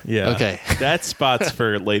 Yeah. Okay. That spot's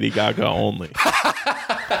for Lady Gaga only.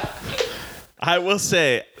 I will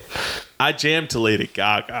say, I jam to Lady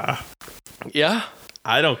Gaga. Yeah?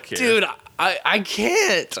 I don't care. Dude, I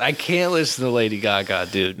can't. I can't listen to Lady Gaga,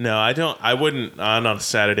 dude. No, I don't. I wouldn't. On a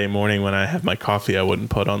Saturday morning when I have my coffee, I wouldn't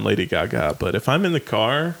put on Lady Gaga. But if I'm in the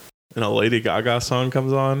car and a Lady Gaga song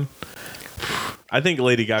comes on, I think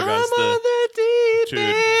Lady Gaga's the deep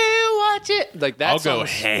dude. Watch it. That I'll go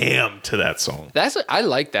ham to that song. I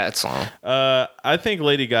like that song. I think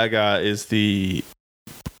Lady Gaga is the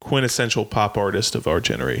quintessential pop artist of our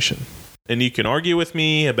generation. And you can argue with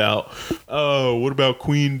me about, what about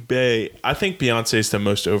Queen Bey? I think Beyonce is the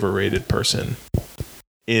most overrated person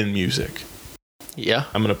in music. Yeah.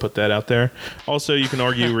 I'm going to put that out there. Also, you can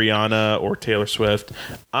argue Rihanna or Taylor Swift.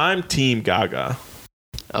 I'm Team Gaga.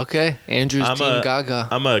 Okay. Andrew's Team Gaga.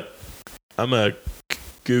 I'm a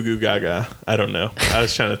Goo Goo Gaga. I don't know. I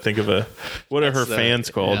was trying to think of what are her fans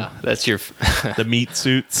called? Yeah, that's your... the meat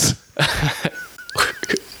suits.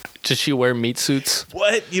 Does she wear meat suits?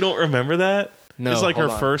 What? You don't remember that? No. It's her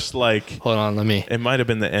first Hold on, let me. It might have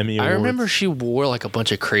been the Emmy Awards. I remember she wore a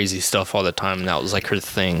bunch of crazy stuff all the time, and that was her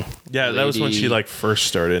thing. Yeah, that was when she first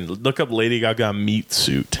started. Look up Lady Gaga meat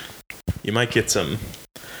suit. You might get some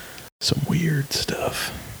weird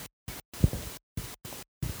stuff.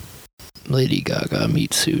 Lady Gaga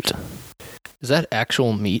meat suit. Is that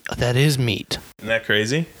actual meat? That is meat. Isn't that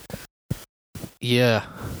crazy? Yeah.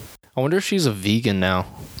 I wonder if she's a vegan now.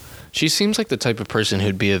 She seems like the type of person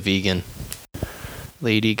who'd be a vegan.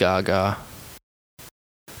 Lady Gaga.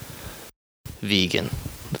 Vegan.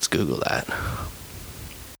 Let's Google that.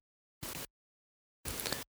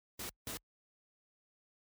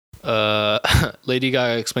 Lady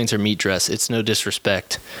Gaga explains her meat dress. It's no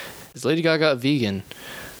disrespect. Is Lady Gaga a vegan?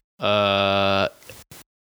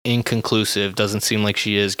 Inconclusive. Doesn't seem like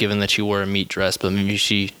she is, given that she wore a meat dress, but maybe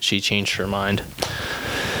she changed her mind.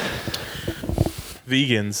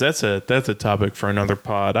 Vegans, that's a topic for another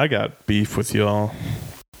pod. I got beef with y'all.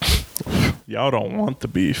 Y'all don't want the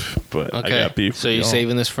beef, but okay. I got beef so with you're y'all.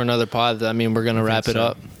 Saving this for another pod? I mean, we're going to wrap it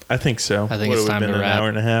up. I think so. I think it's time to wrap. An hour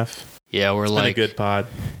and a half? Yeah, it's been a good pod.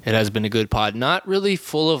 It has been a good pod. Not really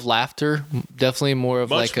full of laughter. Definitely more of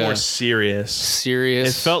much more serious.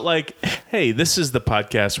 It felt like, hey, this is the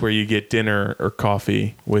podcast where you get dinner or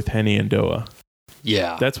coffee with Henny and Doa.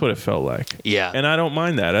 Yeah, that's what it felt like. Yeah, and I don't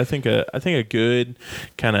mind that. I think a good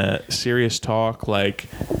kind of serious talk, like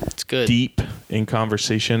it's good, deep in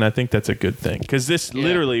conversation. I think that's a good thing because this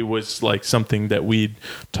literally was like something that we'd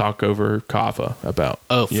talk over kava about.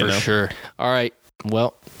 Oh, for sure. All right.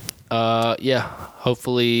 Well.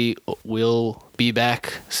 Hopefully we'll be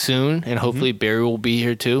back soon, and hopefully Barry will be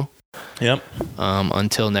here too. Yep.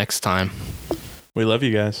 Until next time. We love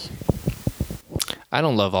you guys. I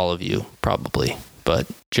don't love all of you, probably, but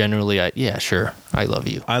generally, sure, I love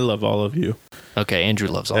you. I love all of you. Okay, Andrew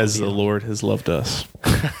loves all of you. As the Lord has loved us.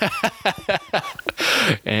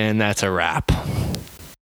 And that's a wrap.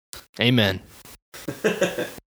 Amen.